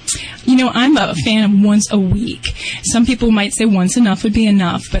 or? I'm a fan of once a week. Some people might say once enough would be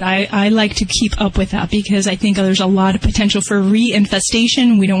enough, but I like to keep up with that because I think there's a lot of potential for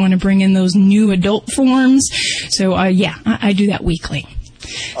reinfestation. We don't want to bring in those new adult forms. So, I do that weekly.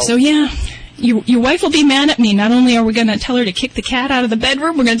 Okay. So, yeah. Your wife will be mad at me. Not only are we going to tell her to kick the cat out of the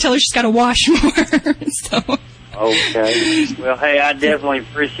bedroom, we're going to tell her she's got to wash more. So. Okay. Well, hey, I definitely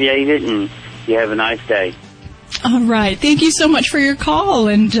appreciate it, and you have a nice day. All right. Thank you so much for your call.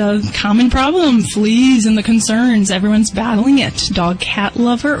 And common problem, fleas and the concerns. Everyone's battling it. Dog, cat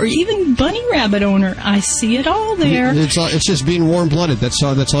lover, or even bunny rabbit owner. I see it all there. It's just being warm-blooded. That's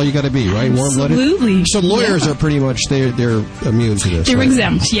all you got to be, right? Warm-blooded? Absolutely. So lawyers are pretty much, they're immune to this. They're right?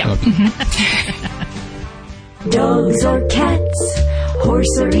 exempt, yeah. Okay. Mm-hmm. Dogs or cats,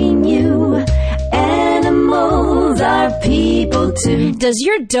 horse or emu, animals are people too. Does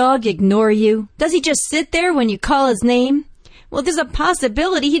your dog ignore you? Does he just sit there when you call his name? Well, there's a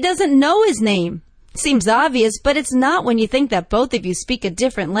possibility he doesn't know his name. Seems obvious, but it's not when you think that both of you speak a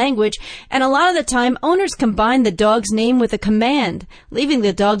different language, and a lot of the time owners combine the dog's name with a command, leaving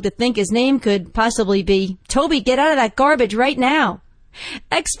the dog to think his name could possibly be, Toby, get out of that garbage right now.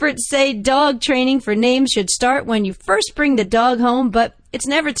 Experts say dog training for names should start when you first bring the dog home, but it's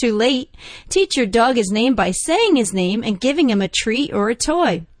never too late. Teach your dog his name by saying his name and giving him a treat or a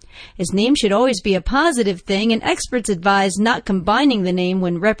toy. His name should always be a positive thing, and experts advise not combining the name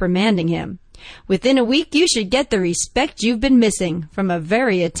when reprimanding him. Within a week, you should get the respect you've been missing from a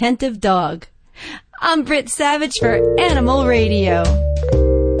very attentive dog. I'm Britt Savage for Animal Radio.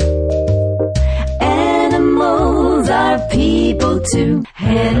 Animals are people too.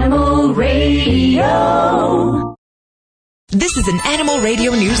 Animal Radio. This is an Animal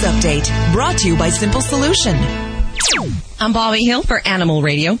Radio News Update brought to you by Simple Solution. I'm Bobby Hill for Animal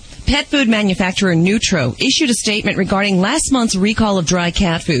Radio. Pet food manufacturer Nutro issued a statement regarding last month's recall of dry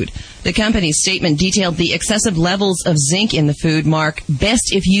cat food. The company's statement detailed the excessive levels of zinc in the food mark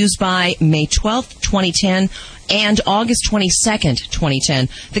best if used by May 12, 2010 and August 22nd, 2010.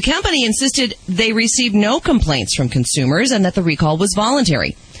 The company insisted they received no complaints from consumers and that the recall was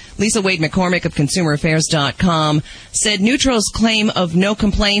voluntary. Lisa Wade McCormick of ConsumerAffairs.com said Nutro's claim of no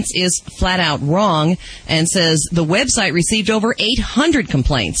complaints is flat out wrong and says the website received over 800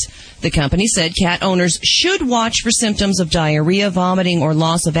 complaints. The company said cat owners should watch for symptoms of diarrhea, vomiting, or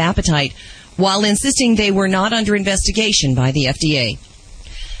loss of appetite while insisting they were not under investigation by the FDA.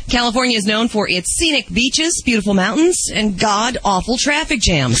 California is known for its scenic beaches, beautiful mountains, and god-awful traffic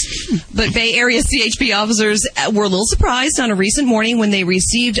jams. But Bay Area CHP officers were a little surprised on a recent morning when they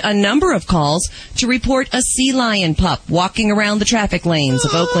received a number of calls to report a sea lion pup walking around the traffic lanes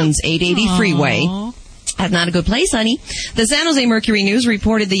of Oakland's 880 freeway. That's not a good place, honey. The San Jose Mercury News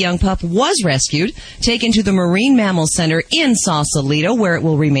reported the young pup was rescued, taken to the Marine Mammal Center in Sausalito, where it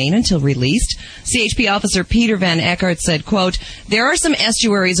will remain until released. CHP officer Peter Van Eckert said, quote, there are some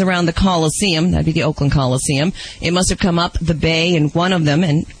estuaries around the Coliseum, that'd be the Oakland Coliseum. It must have come up the bay in one of them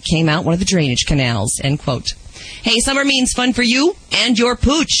and came out one of the drainage canals, end quote. Hey, summer means fun for you and your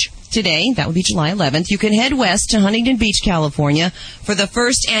pooch. Today, that would be July 11th, you can head west to Huntington Beach, California for the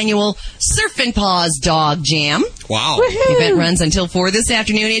first annual Surfin' Paws Dog Jam. Wow. The event runs until 4 this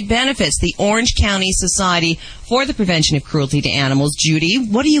afternoon. It benefits the Orange County Society for the Prevention of Cruelty to Animals. Judy,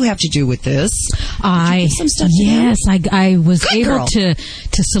 what do you have to do with this? I was Good able girl. to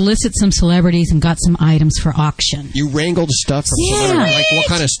solicit some celebrities and got some items for auction. You wrangled stuff from celebrities. Like what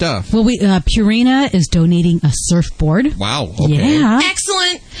kind of stuff? Well, Purina is donating a surfboard. Wow. Okay. Yeah.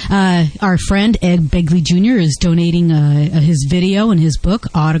 Excellent. Our friend Ed Begley Jr. is donating his video and his book,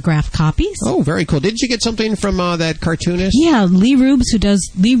 autographed copies. Oh, very cool. Didn't you get something from that cartoonist? Yeah, Lee Rubin, who does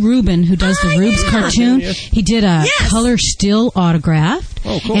the Rubes cartoon. Yes. He did a color still autographed.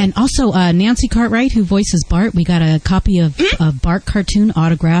 Oh, cool. And also Nancy Cartwright, who voices Bart. We got a copy of a Bart cartoon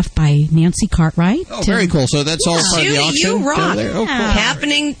autographed by Nancy Cartwright. Oh, very cool. So that's all part of the Judy, auction you rock. down there? Oh, cool.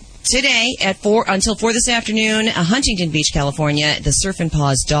 Happening today at 4 until 4 this afternoon, Huntington Beach, California, the Surfin'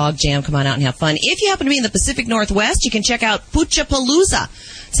 Paws Dog Jam. Come on out and have fun. If you happen to be in the Pacific Northwest, you can check out Poochapalooza.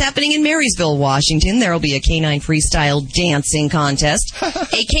 It's happening in Marysville, Washington. There will be a canine freestyle dancing contest,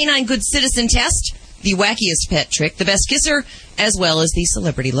 a canine good citizen test, the wackiest pet trick, the best kisser, as well as the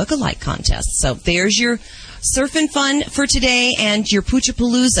celebrity look-alike contest. So there's your surfing fun for today and your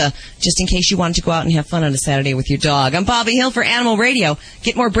Poochapalooza, just in case you wanted to go out and have fun on a Saturday with your dog. I'm Bobby Hill for Animal Radio.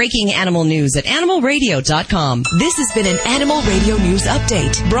 Get more breaking animal news at animalradio.com. This has been an Animal Radio News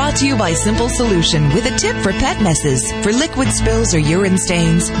Update, brought to you by Simple Solution with a tip for pet messes. For liquid spills or urine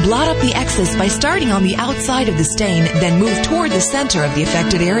stains, blot up the excess by starting on the outside of the stain, then move toward the center of the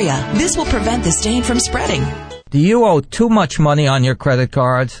affected area. This will prevent the stain from spreading. Do you owe too much money on your credit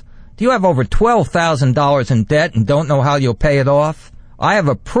cards? Do you have over $12,000 in debt and don't know how you'll pay it off? I have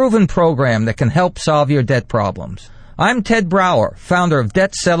a proven program that can help solve your debt problems. I'm Ted Brower, founder of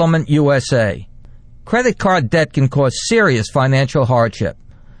Debt Settlement USA. Credit card debt can cause serious financial hardship,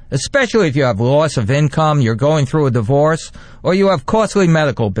 especially if you have loss of income, you're going through a divorce, or you have costly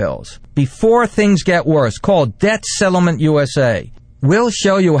medical bills. Before things get worse, call Debt Settlement USA. We'll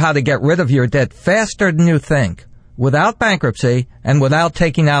show you how to get rid of your debt faster than you think, without bankruptcy and without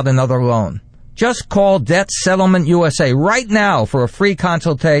taking out another loan. Just call Debt Settlement USA right now for a free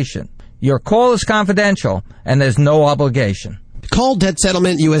consultation. Your call is confidential and there's no obligation. Call Debt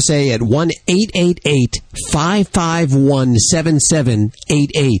Settlement USA at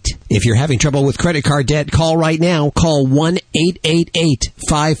 1-888-551-7788. If you're having trouble with credit card debt, call right now. Call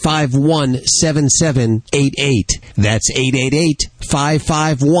 1-888-551-7788. That's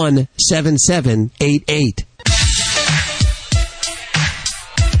 888-551-7788.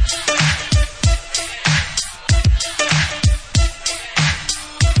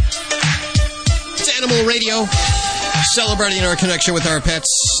 It's Animal Radio. Celebrating our connection with our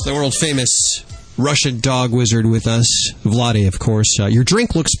pets, the world-famous Russian dog wizard with us, Vlade, of course. Your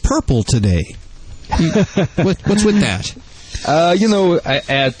drink looks purple today. What's with that? I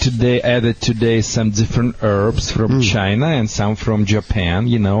added today some different herbs from China and some from Japan.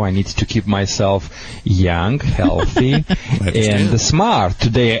 I need to keep myself young, healthy, and smart.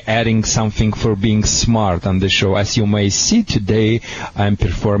 Today, adding something for being smart on the show. As you may see today, I'm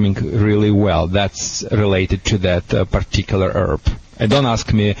performing really well. That's related to that particular herb. And don't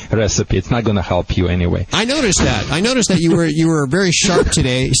ask me recipe. It's not going to help you anyway. I noticed that you were very sharp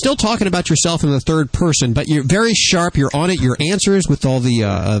today. Still talking about yourself in the third person, but you're very sharp. You're on it. Your answers with all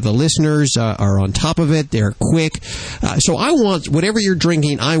the listeners are on top of it. They're quick. So I want whatever you're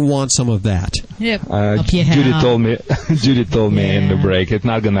drinking. I want some of that. Yep. Judy told me in the break. It's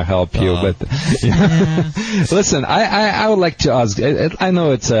not going to help you, but listen. I would like to ask. I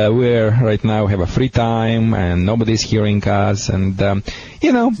know it's we're right now have a free time and nobody's hearing us, and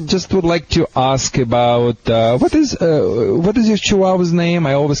just would like to ask about what is your Chihuahua's name?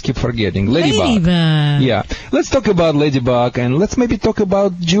 I always keep forgetting. Ladybug. Yeah. Let's talk about Ladybug, and let's maybe talk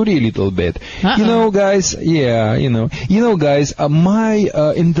about Judy a little bit. Guys. Yeah. Guys. My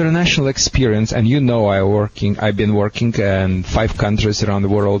international experience, and I've been working in 5 countries around the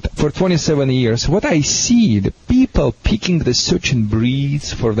world for 27 years. What I see, the people picking the certain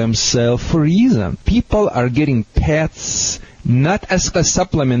breeds for themselves for a reason. People are getting pets not as a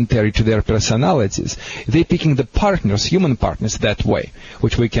supplementary to their personalities. They're picking the partners, human partners, that way,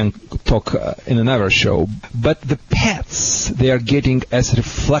 which we can talk in another show. But the pets, they are getting as a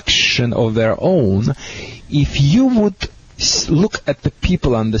reflection of their own. If you would look at the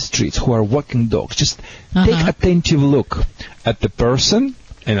people on the streets who are walking dogs, just take attentive look at the person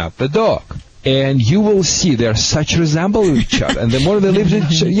and at the dog. And you will see they're such resemble each other. And the more they live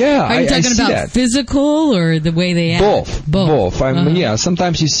with each other, Are you talking about that. Physical or the way they act? Both.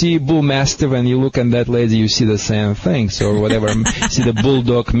 Sometimes you see Bull Mastiff and you look at that lady, you see the same thing. So whatever, see the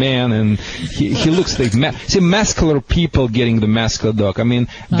Bulldog man and he looks like, muscular people getting the muscular dog. I mean,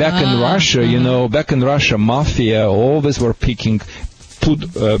 back in Russia, Mafia always were picking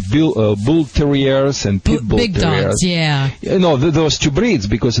bull terriers and pit bull big terriers. Dogs, yeah. Those 2 breeds,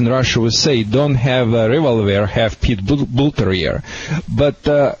 because in Russia we say don't have a revolver, have pit bull terrier. But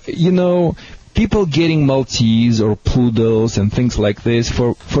people getting Maltese or poodles and things like this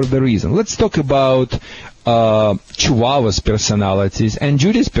for the reason. Let's talk about Chihuahua's personalities and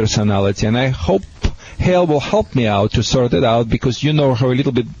Judy's personality, and I hope Hale will help me out to sort it out, because you know her a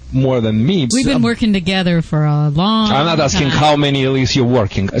little bit more than me. We've been working together for a long time. I'm not asking how many years you're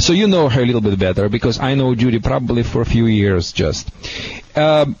working. So you know her a little bit better, because I know Judy probably for a few years just.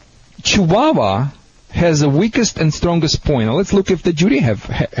 Chihuahua has the weakest and strongest point. Now let's look if the Judy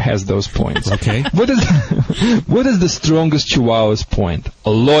has those points. Okay. What is the strongest Chihuahua's point?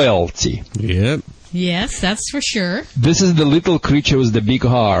 Loyalty. Yep. Yes, that's for sure. This is the little creature with the big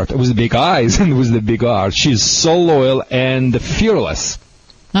heart, with the big eyes, and with the big heart. She's so loyal and fearless.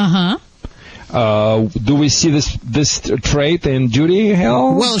 Do we see this trait in Judy,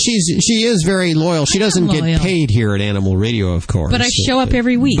 Hal? Well, she is very loyal. She doesn't get paid here at Animal Radio, of course. But I show up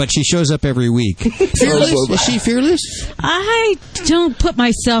every week. But she shows up every week. Fearless? Is she fearless? I don't put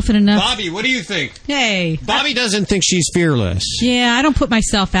myself in enough... Bobby, what do you think? Hey. Bobby doesn't think she's fearless. Yeah, I don't put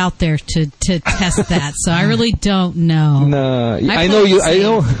myself out there to test that, so I really don't know. No,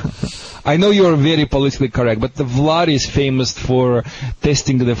 I know you're very politically correct, but the Vlad is famous for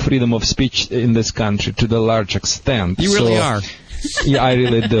testing the freedom of speech in this country to the large extent. You really are. Yeah, I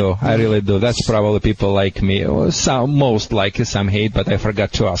really do. That's probably people like me. Most like it, some hate, but I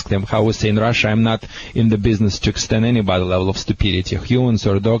forgot to ask them. How we say in Russia, I'm not in the business to extend anybody level of stupidity. Humans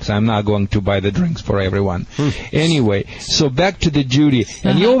or dogs, I'm not going to buy the drinks for everyone. Anyway, so back to the Judy.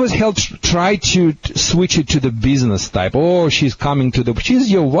 And you always try to switch it to the business type. Oh, she's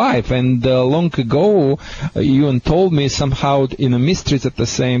your wife. And long ago, you told me somehow in a mysteries at the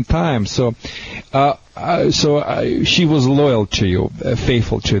same time. So she was loyal to you,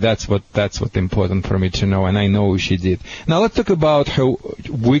 faithful to you. That's what's important for me to know, and I know she did. Now let's talk about her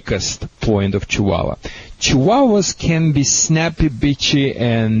weakest point of Chihuahua. Chihuahuas can be snappy, bitchy,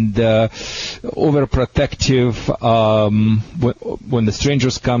 and overprotective when the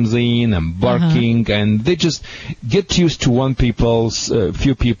strangers comes in and barking, and they just get used to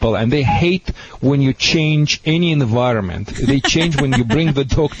few people, and they hate when you change any environment. They change when you bring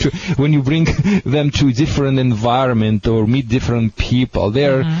when you bring them to a different environment or meet different people.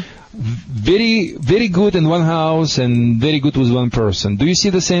 They're very, very good in one house and very good with one person. Do you see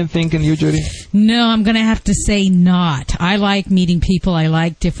the same thing in you, Judy? No, I'm going to have to say not. I like meeting people. I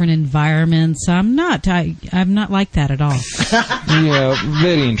like different environments. I'm not like that at all. Yeah,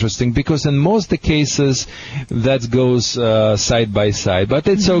 very interesting, because in most of the cases that goes side by side, but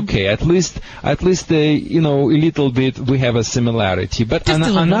it's okay. At least a little bit we have a similarity. But on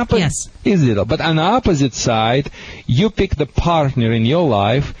the opposite side, you pick the partner in your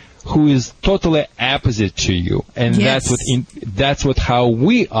life who is totally opposite to you, and that's how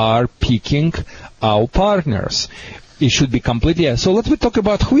we are picking our partners. It should be completely. So let's talk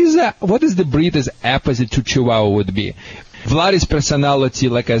about what is the breed as opposite to Chihuahua would be. Vladi's personality,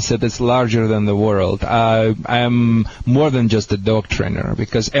 like I said, is larger than the world. I'm more than just a dog trainer,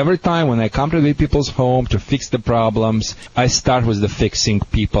 because every time when I come to the people's home to fix the problems, I start with the fixing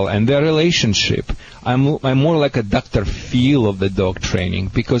people and their relationship. I'm more like a Dr. Phil of the dog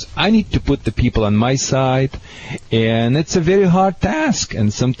training, because I need to put the people on my side, and it's a very hard task.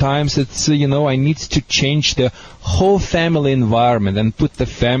 And sometimes it's, I need to change the whole family environment and put the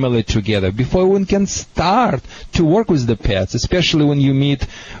family together before one can start to work with the pets, especially when you meet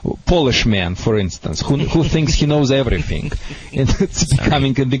Polish man, for instance, who thinks he knows everything. And it's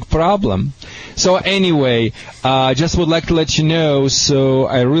becoming a big problem. So anyway, just would like to let you know, so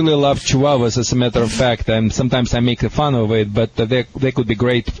I really love Chihuahuas, as a matter of fact, and sometimes I make fun of it, but they could be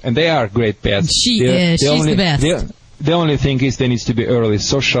great, and they are great pets. She's the best. The only thing is they need to be early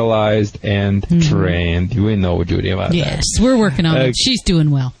socialized and trained. We know, Judy, about that. Yes, we're working on it. She's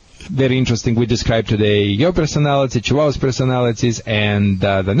doing well. Very interesting. We described today your personality, Chihuahua's personalities, and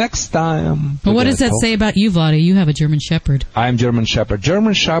the next time... But what does that say about you, Vladi? You have a German Shepherd. I'm German Shepherd.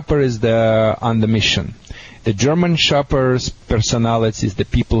 German Shepherd is on the mission. The German Shepherd's personality is the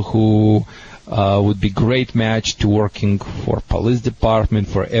people who... would be great match to working for police department,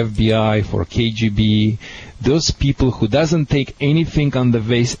 for FBI, for KGB. Those people who doesn't take anything on the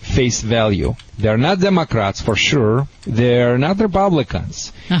face value. They're not Democrats for sure. They're not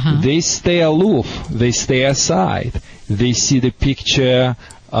Republicans. They stay aloof. They stay aside. They see the picture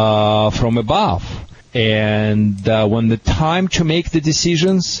from above. And when the time to make the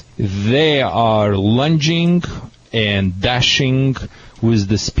decisions, they are lunging and dashing with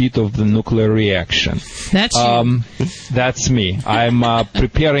the speed of the nuclear reaction. That's you. That's me. I'm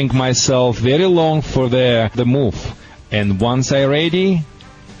preparing myself very long for the move. And once I'm ready,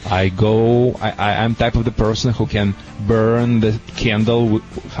 I go. I'm type of the person who can burn the candle,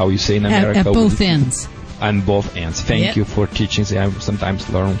 how you say in America. At both ends. On both ends. Thank you for teaching. I sometimes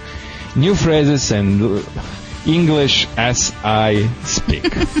learn new phrases and English as I speak.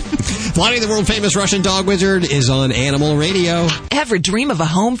 Vladi, the world-famous Russian dog wizard, is on Animal Radio. Ever dream of a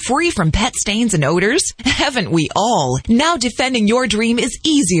home free from pet stains and odors? Haven't we all? Now defending your dream is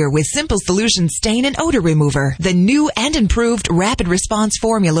easier with Simple Solution Stain and Odor Remover. The new and improved Rapid Response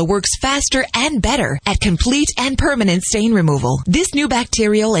formula works faster and better at complete and permanent stain removal. This new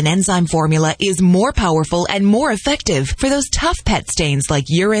bacterial and enzyme formula is more powerful and more effective for those tough pet stains like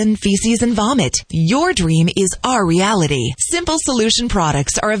urine, feces, and vomit. Your dream is our reality. Simple Solution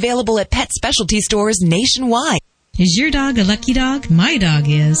products are available at pet specialty stores nationwide. Is your dog a lucky dog? My dog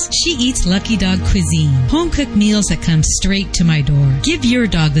is. She eats Lucky Dog cuisine, home-cooked meals that come straight to my door. Give your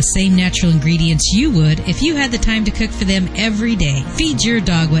dog the same natural ingredients you would if you had the time to cook for them every day. Feed your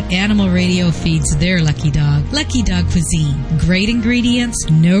dog what Animal Radio feeds their lucky dog. Lucky Dog cuisine. Great ingredients,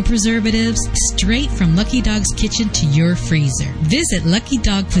 no preservatives, straight from Lucky Dog's kitchen to your freezer. Visit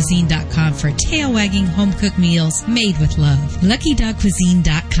LuckyDogCuisine.com for tail-wagging home-cooked meals made with love.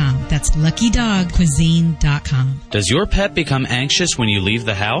 LuckyDogCuisine.com. That's LuckyDogCuisine.com. Does your pet become anxious when you leave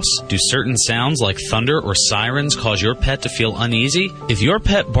the house? Do certain sounds like thunder or sirens cause your pet to feel uneasy? If your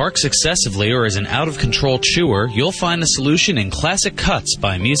pet barks excessively or is an out-of-control chewer, you'll find the solution in Classic Cuts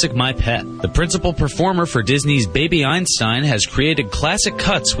by Music My Pet. The principal performer for Disney's Baby Einstein has created Classic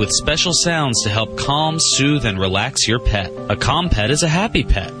Cuts with special sounds to help calm, soothe, and relax your pet. A calm pet is a happy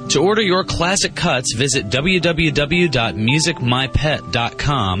pet. To order your Classic Cuts, visit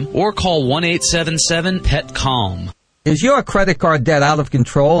www.musicmypet.com or call 1-877-PET-CALM. Is your credit card debt out of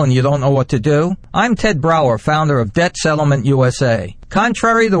control and you don't know what to do? I'm Ted Brower, founder of Debt Settlement USA.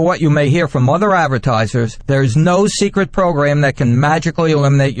 Contrary to what you may hear from other advertisers, there's no secret program that can magically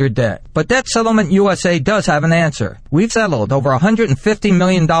eliminate your debt. But Debt Settlement USA does have an answer. We've settled over $150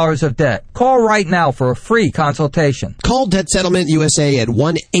 million of debt. Call right now for a free consultation. Call Debt Settlement USA at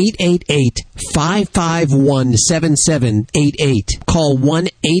 1-888-551-7788. Call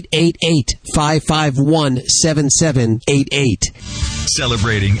 1-888-551-7788.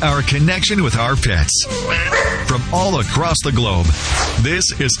 Celebrating our connection with our pets from all across the globe.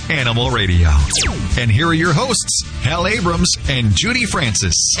 This is Animal Radio. And here are your hosts, Hal Abrams and Judy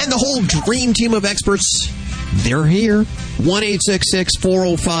Francis. And the whole dream team of experts, they're here.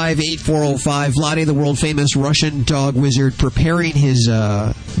 1-866-405-8405. Vladi, the world-famous Russian dog wizard, preparing his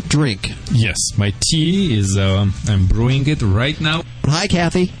drink. Yes, my tea is, I'm brewing it right now. Hi,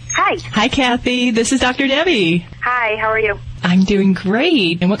 Kathy. Hi. Hi, Kathy. This is Dr. Debbie. Hi, how are you? I'm doing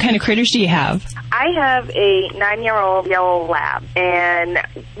great. And what kind of critters do you have? I have a 9-year-old yellow lab, and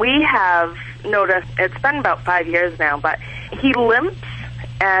we have noticed, it's been about 5 years now, but he limps,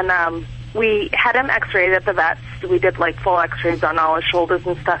 and we had him x-rayed at the vets. We did like full x-rays on all his shoulders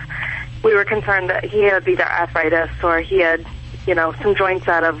and stuff, we were concerned that he had either arthritis or he had, some joints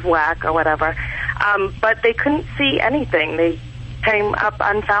out of whack or whatever. But they couldn't see anything. They came up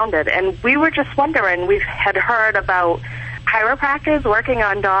unfounded. And we were just wondering, we had heard about chiropractors working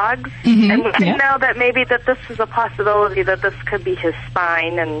on dogs, and we didn't know that maybe that this is a possibility, that this could be his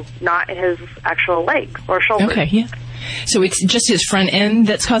spine and not his actual legs or shoulders. Okay, yeah. So it's just his front end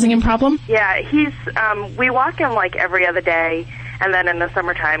that's causing him problem? Yeah, he's, we walk him like every other day, and then in the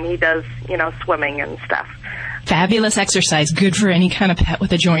summertime he does, swimming and stuff. Fabulous exercise, good for any kind of pet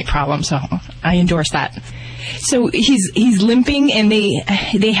with a joint problem, so I endorse that. So he's limping, and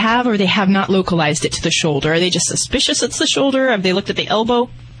they have or they have not localized it to the shoulder. Are they just suspicious it's the shoulder? Have they looked at the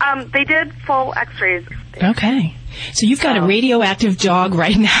elbow? They did full x-rays. Okay. So you've got a radioactive dog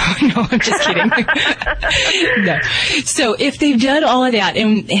right now. No, I'm just kidding. No. So if they've done all of that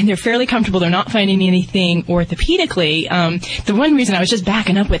and they're fairly comfortable, they're not finding anything orthopedically, the one reason I was just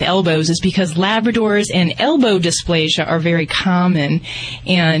backing up with elbows is because Labradors and elbow dysplasia are very common.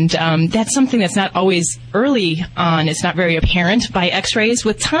 And that's something that's not always early on. It's not very apparent by x-rays.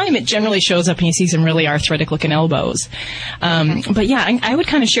 With time, it generally shows up and you see some really arthritic-looking elbows. But yeah, I would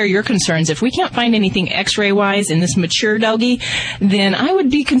kind of share your concerns. If we can't find anything x-ray-wise in this mature doggy, then I would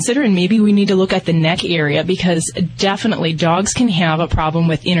be considering maybe we need to look at the neck area, because definitely dogs can have a problem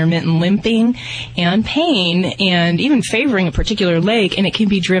with intermittent limping and pain and even favoring a particular leg, and it can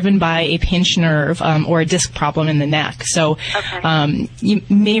be driven by a pinched nerve or a disc problem in the neck. So you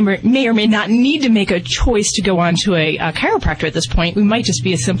may or may not need to make a choice to go on to a chiropractor at this point. We might just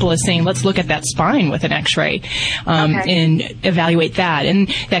be as simple as saying, let's look at that spine with an x-ray and evaluate that. And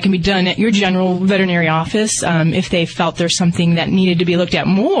that can be done at your general veterinary office. If they felt there's something that needed to be looked at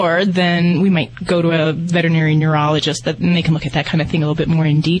more, then we might go to a veterinary neurologist and they can look at that kind of thing a little bit more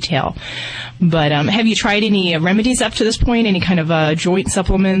in detail. But have you tried any remedies up to this point? Any kind of joint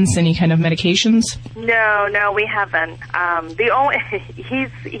supplements? Any kind of medications? No, we haven't.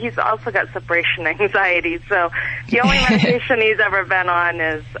 He's also got separation anxiety, so the only medication he's ever been on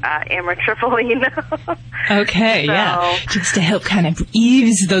is amitriptyline. Okay, so, yeah, just to help kind of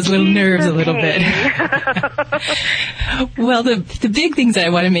ease those little nerves a little bit. Well, the big things that I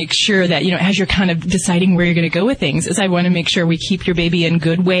want to make sure that, as you're kind of deciding where you're going to go with things, is I want to make sure we keep your baby in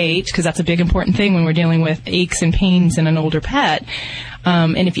good weight, because that's a big important thing when we're dealing with aches and pains in an older pet.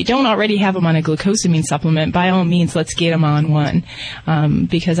 And if you don't already have them on a glucosamine supplement, by all means, let's get them on one.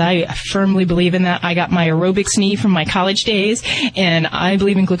 Because I firmly believe in that. I got my aerobics knee from my college days, and I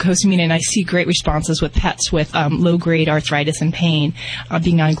believe in glucosamine, and I see great responses with pets with low-grade arthritis and pain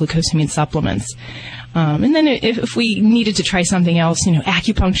being on glucosamine supplements. And then if we needed to try something else,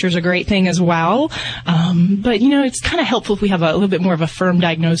 acupuncture is a great thing as well. But, it's kind of helpful if we have a little bit more of a firm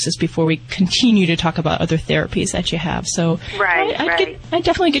diagnosis before we continue to talk about other therapies that you have. So I'd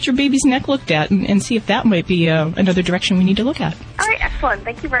definitely get your baby's neck looked at and see if that might be another direction we need to look at. All right, excellent.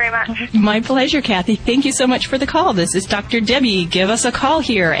 Thank you very much. My pleasure, Kathy. Thank you so much for the call. This is Dr. Debbie. Give us a call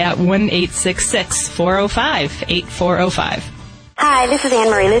here at 1-866-405-8405. Hi, this is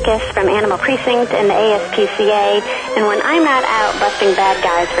Anne-Marie Lucas from Animal Precinct and the ASPCA, and when I'm not out busting bad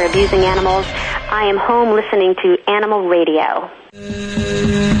guys for abusing animals, I am home listening to Animal Radio.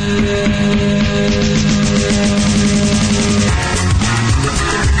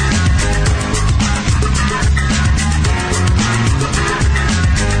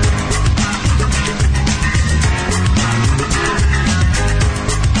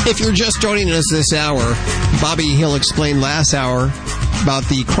 If you're just joining us this hour, Bobby Hill explained last hour about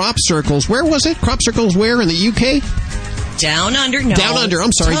the crop circles. Where was it? Crop circles where in the UK? Down under, no. Down under,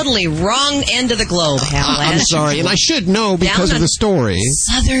 I'm sorry. Totally wrong end of the globe, Hal. I'm sorry, and I should know because of the story.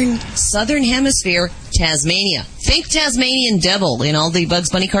 Southern Hemisphere, Tasmania. Think Tasmanian Devil in all the Bugs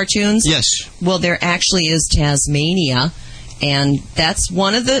Bunny cartoons? Yes. Well, there actually is Tasmania, and that's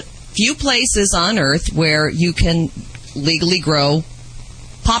one of the few places on Earth where you can legally grow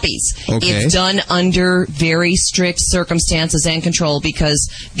poppies. Okay. It's done under very strict circumstances and control because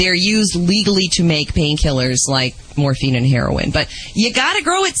they're used legally to make painkillers like morphine and heroin. But you got to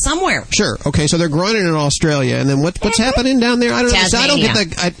grow it somewhere. Sure. Okay, so they're growing it in Australia, and then what's happening down there? I don't know. I don't get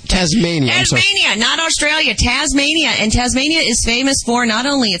the Tasmania. Tasmania, not Australia. Tasmania, and Tasmania is famous for not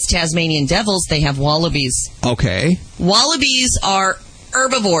only its Tasmanian devils, they have wallabies. Okay. Wallabies are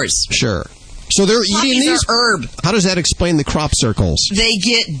herbivores. Sure. So they're eating these? Herb. How does that explain the crop circles? They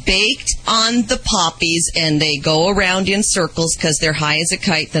get baked on the poppies, and they go around in circles because they're high as a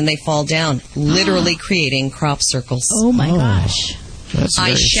kite, then they fall down, literally creating crop circles. Oh, my gosh.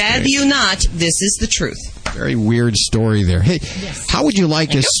 I shad you not. This is the truth. Very weird story there. Hey, How would you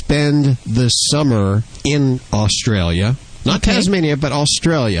like to spend the summer in Australia? Not Tasmania, but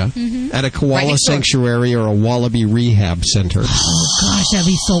Australia, at a koala sanctuary or a wallaby rehab center. Oh, gosh, that'd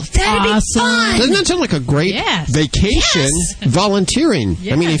be so awesome. Doesn't that sound like a great vacation volunteering?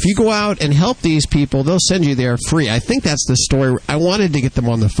 Yes. I mean, if you go out and help these people, they'll send you there free. I think that's the story. I wanted to get them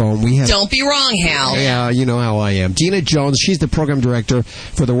on the phone. Don't be wrong, Hal. Yeah, you know how I am. Dina Jones, she's the program director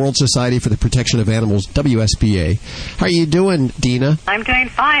for the World Society for the Protection of Animals, WSPA. How are you doing, Dina? I'm doing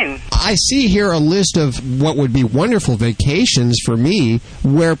fine. I see here a list of what would be wonderful vacations for me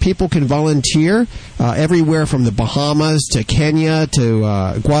where people can volunteer everywhere from the Bahamas to Kenya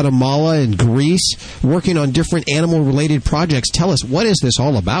to Guatemala and Greece, working on different animal-related projects. Tell us, what is this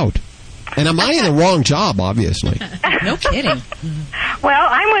all about? And am I in the wrong job, obviously? No kidding. Well,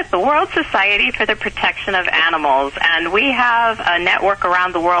 I'm with the World Society for the Protection of Animals, and we have a network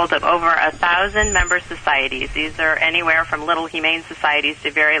around the world of over 1,000 member societies. These are anywhere from little humane societies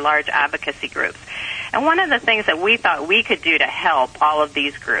to very large advocacy groups. And one of the things that we thought we could do to help all of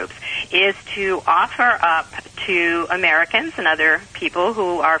these groups is to offer up to Americans and other people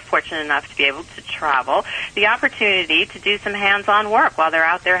who are fortunate enough to be able to travel the opportunity to do some hands-on work while they're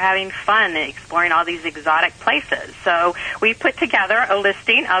out there having fun and exploring all these exotic places. So we put together a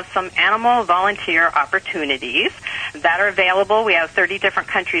listing of some animal volunteer opportunities that are available. We have 30 different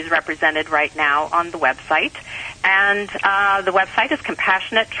countries represented right now on the website. And the website is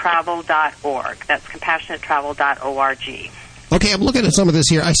compassionatetravel.org. That's compassionatetravel.org. Okay, I'm looking at some of this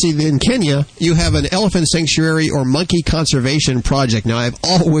here. I see that in Kenya, you have an elephant sanctuary or monkey conservation project. Now, I've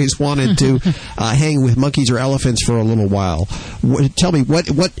always wanted to hang with monkeys or elephants for a little while. Tell me,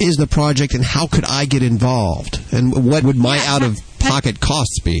 what is the project and how could I get involved? And what would my out-of-pocket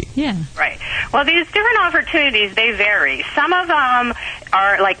costs be? Yeah. Right. Well, these different opportunities, they vary. Some of them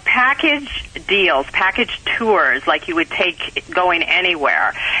are like package deals, package tours, like you would take going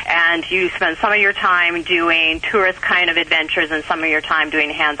anywhere. And you spend some of your time doing tourist kind of adventures and some of your time doing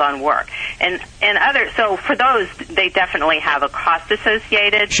hands-on work. And so for those, they definitely have a cost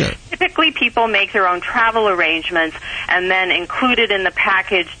associated. Sure. Typically, people make their own travel arrangements, and then included in the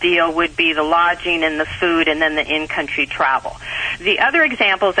package deal would be the lodging and the food and then the in-country travel. The other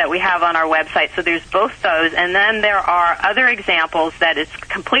examples that we have on our website, so there's both those, and then there are other examples that is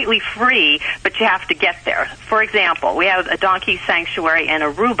completely free, but you have to get there. For example, we have a donkey sanctuary in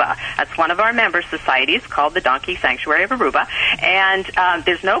Aruba. That's one of our member societies called the Donkey Sanctuary of Aruba, and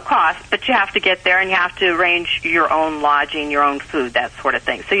there's no cost, but you have to get there and you have to arrange your own lodging, your own food, that sort of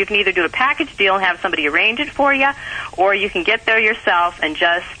thing. So you can either do a package deal and have somebody arrange it for you, or you can get there yourself and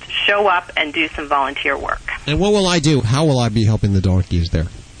just show up and do some volunteer work. And what will I do? How will I be helping the donkeys there?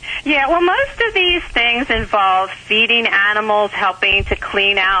 Yeah, well, most of these things involve feeding animals, helping to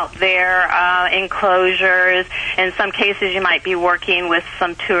clean out their enclosures. In some cases, you might be working with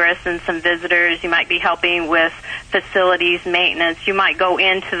some tourists and some visitors. You might be helping with facilities maintenance. You might go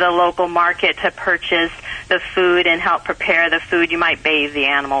into the local market to purchase the food and help prepare the food. You might bathe the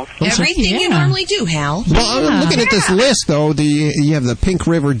animals. Everything you normally do, Hal. Well, I'm looking at this list, though. You have the Pink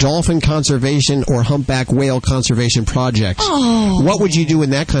River Dolphin Conservation or Humpback Whale Conservation Projects. Oh. What would you do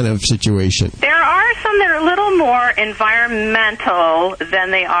in that kind of situation? There are some that are a little more environmental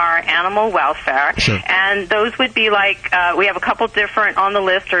than they are animal welfare. Sure. And those would be like, we have a couple different on the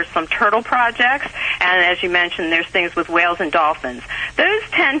list. There's some turtle projects, and as you mentioned, there's things with whales and dolphins. Those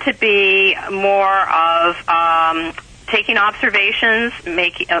tend to be more of taking observations,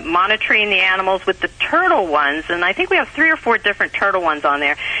 monitoring the animals. With the turtle ones, and I think we have 3 or 4 different turtle ones on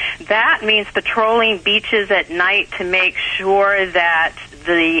there. That means patrolling beaches at night to make sure that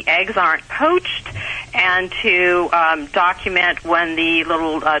the eggs aren't poached, and to document when the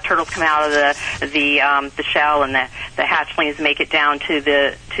little turtles come out of the shell and the hatchlings make it down to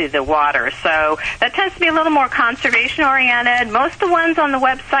the water. So that tends to be a little more conservation oriented. Most of the ones on the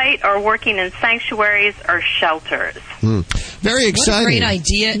website are working in sanctuaries or shelters. Very exciting. What a great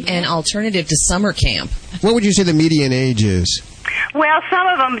idea and alternative to summer camp. What would you say the median age is? Well, some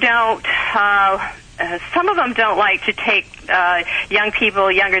of them don't. Some of them don't like to take young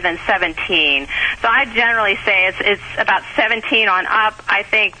people younger than 17. So I generally say it's about 17 on up. I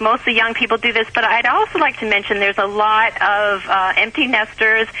think most of the young people do this, but I'd also like to mention there's a lot of empty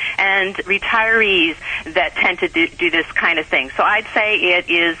nesters and retirees that tend to do this kind of thing. So I'd say it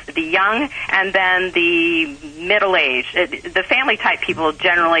is the young and then the middle-aged. The family-type people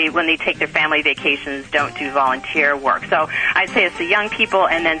generally, when they take their family vacations, don't do volunteer work. So I'd say it's the young people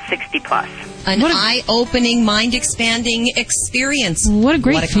and then 60-plus. An eye-opening, mind-expanding experience. What a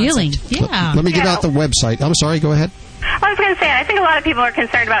great feeling. Concept. Yeah. Let me get out the website. I'm sorry, go ahead. I was going to say, I think a lot of people are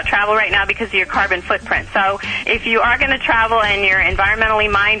concerned about travel right now because of your carbon footprint. So if you are going to travel and you're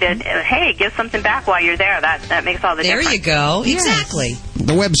environmentally minded, hey, give something back while you're there. That makes all the difference. There you go. Yes. Exactly.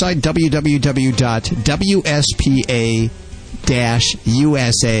 The website,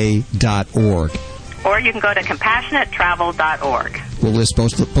 www.WSPA-USA.org. Or you can go to compassionatetravel.org. We'll list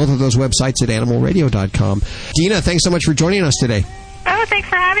both of those websites at animalradio.com. Dina, thanks so much for joining us today. Oh, thanks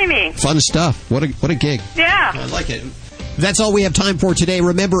for having me. Fun stuff. What a gig. Yeah. I like it. That's all we have time for today.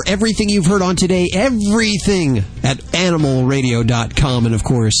 Remember, everything you've heard on today, everything at animalradio.com. And, of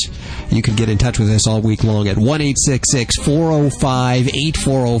course, you can get in touch with us all week long at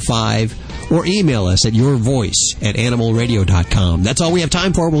 1-866-405-8405 or email us at yourvoice@animalradio.com. That's all we have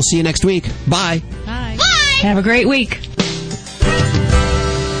time for. We'll see you next week. Bye. Bye. Bye. Have a great week.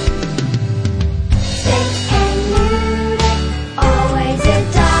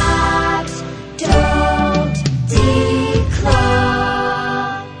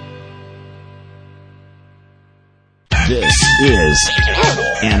 This is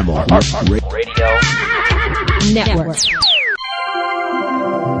Animal Radio Network.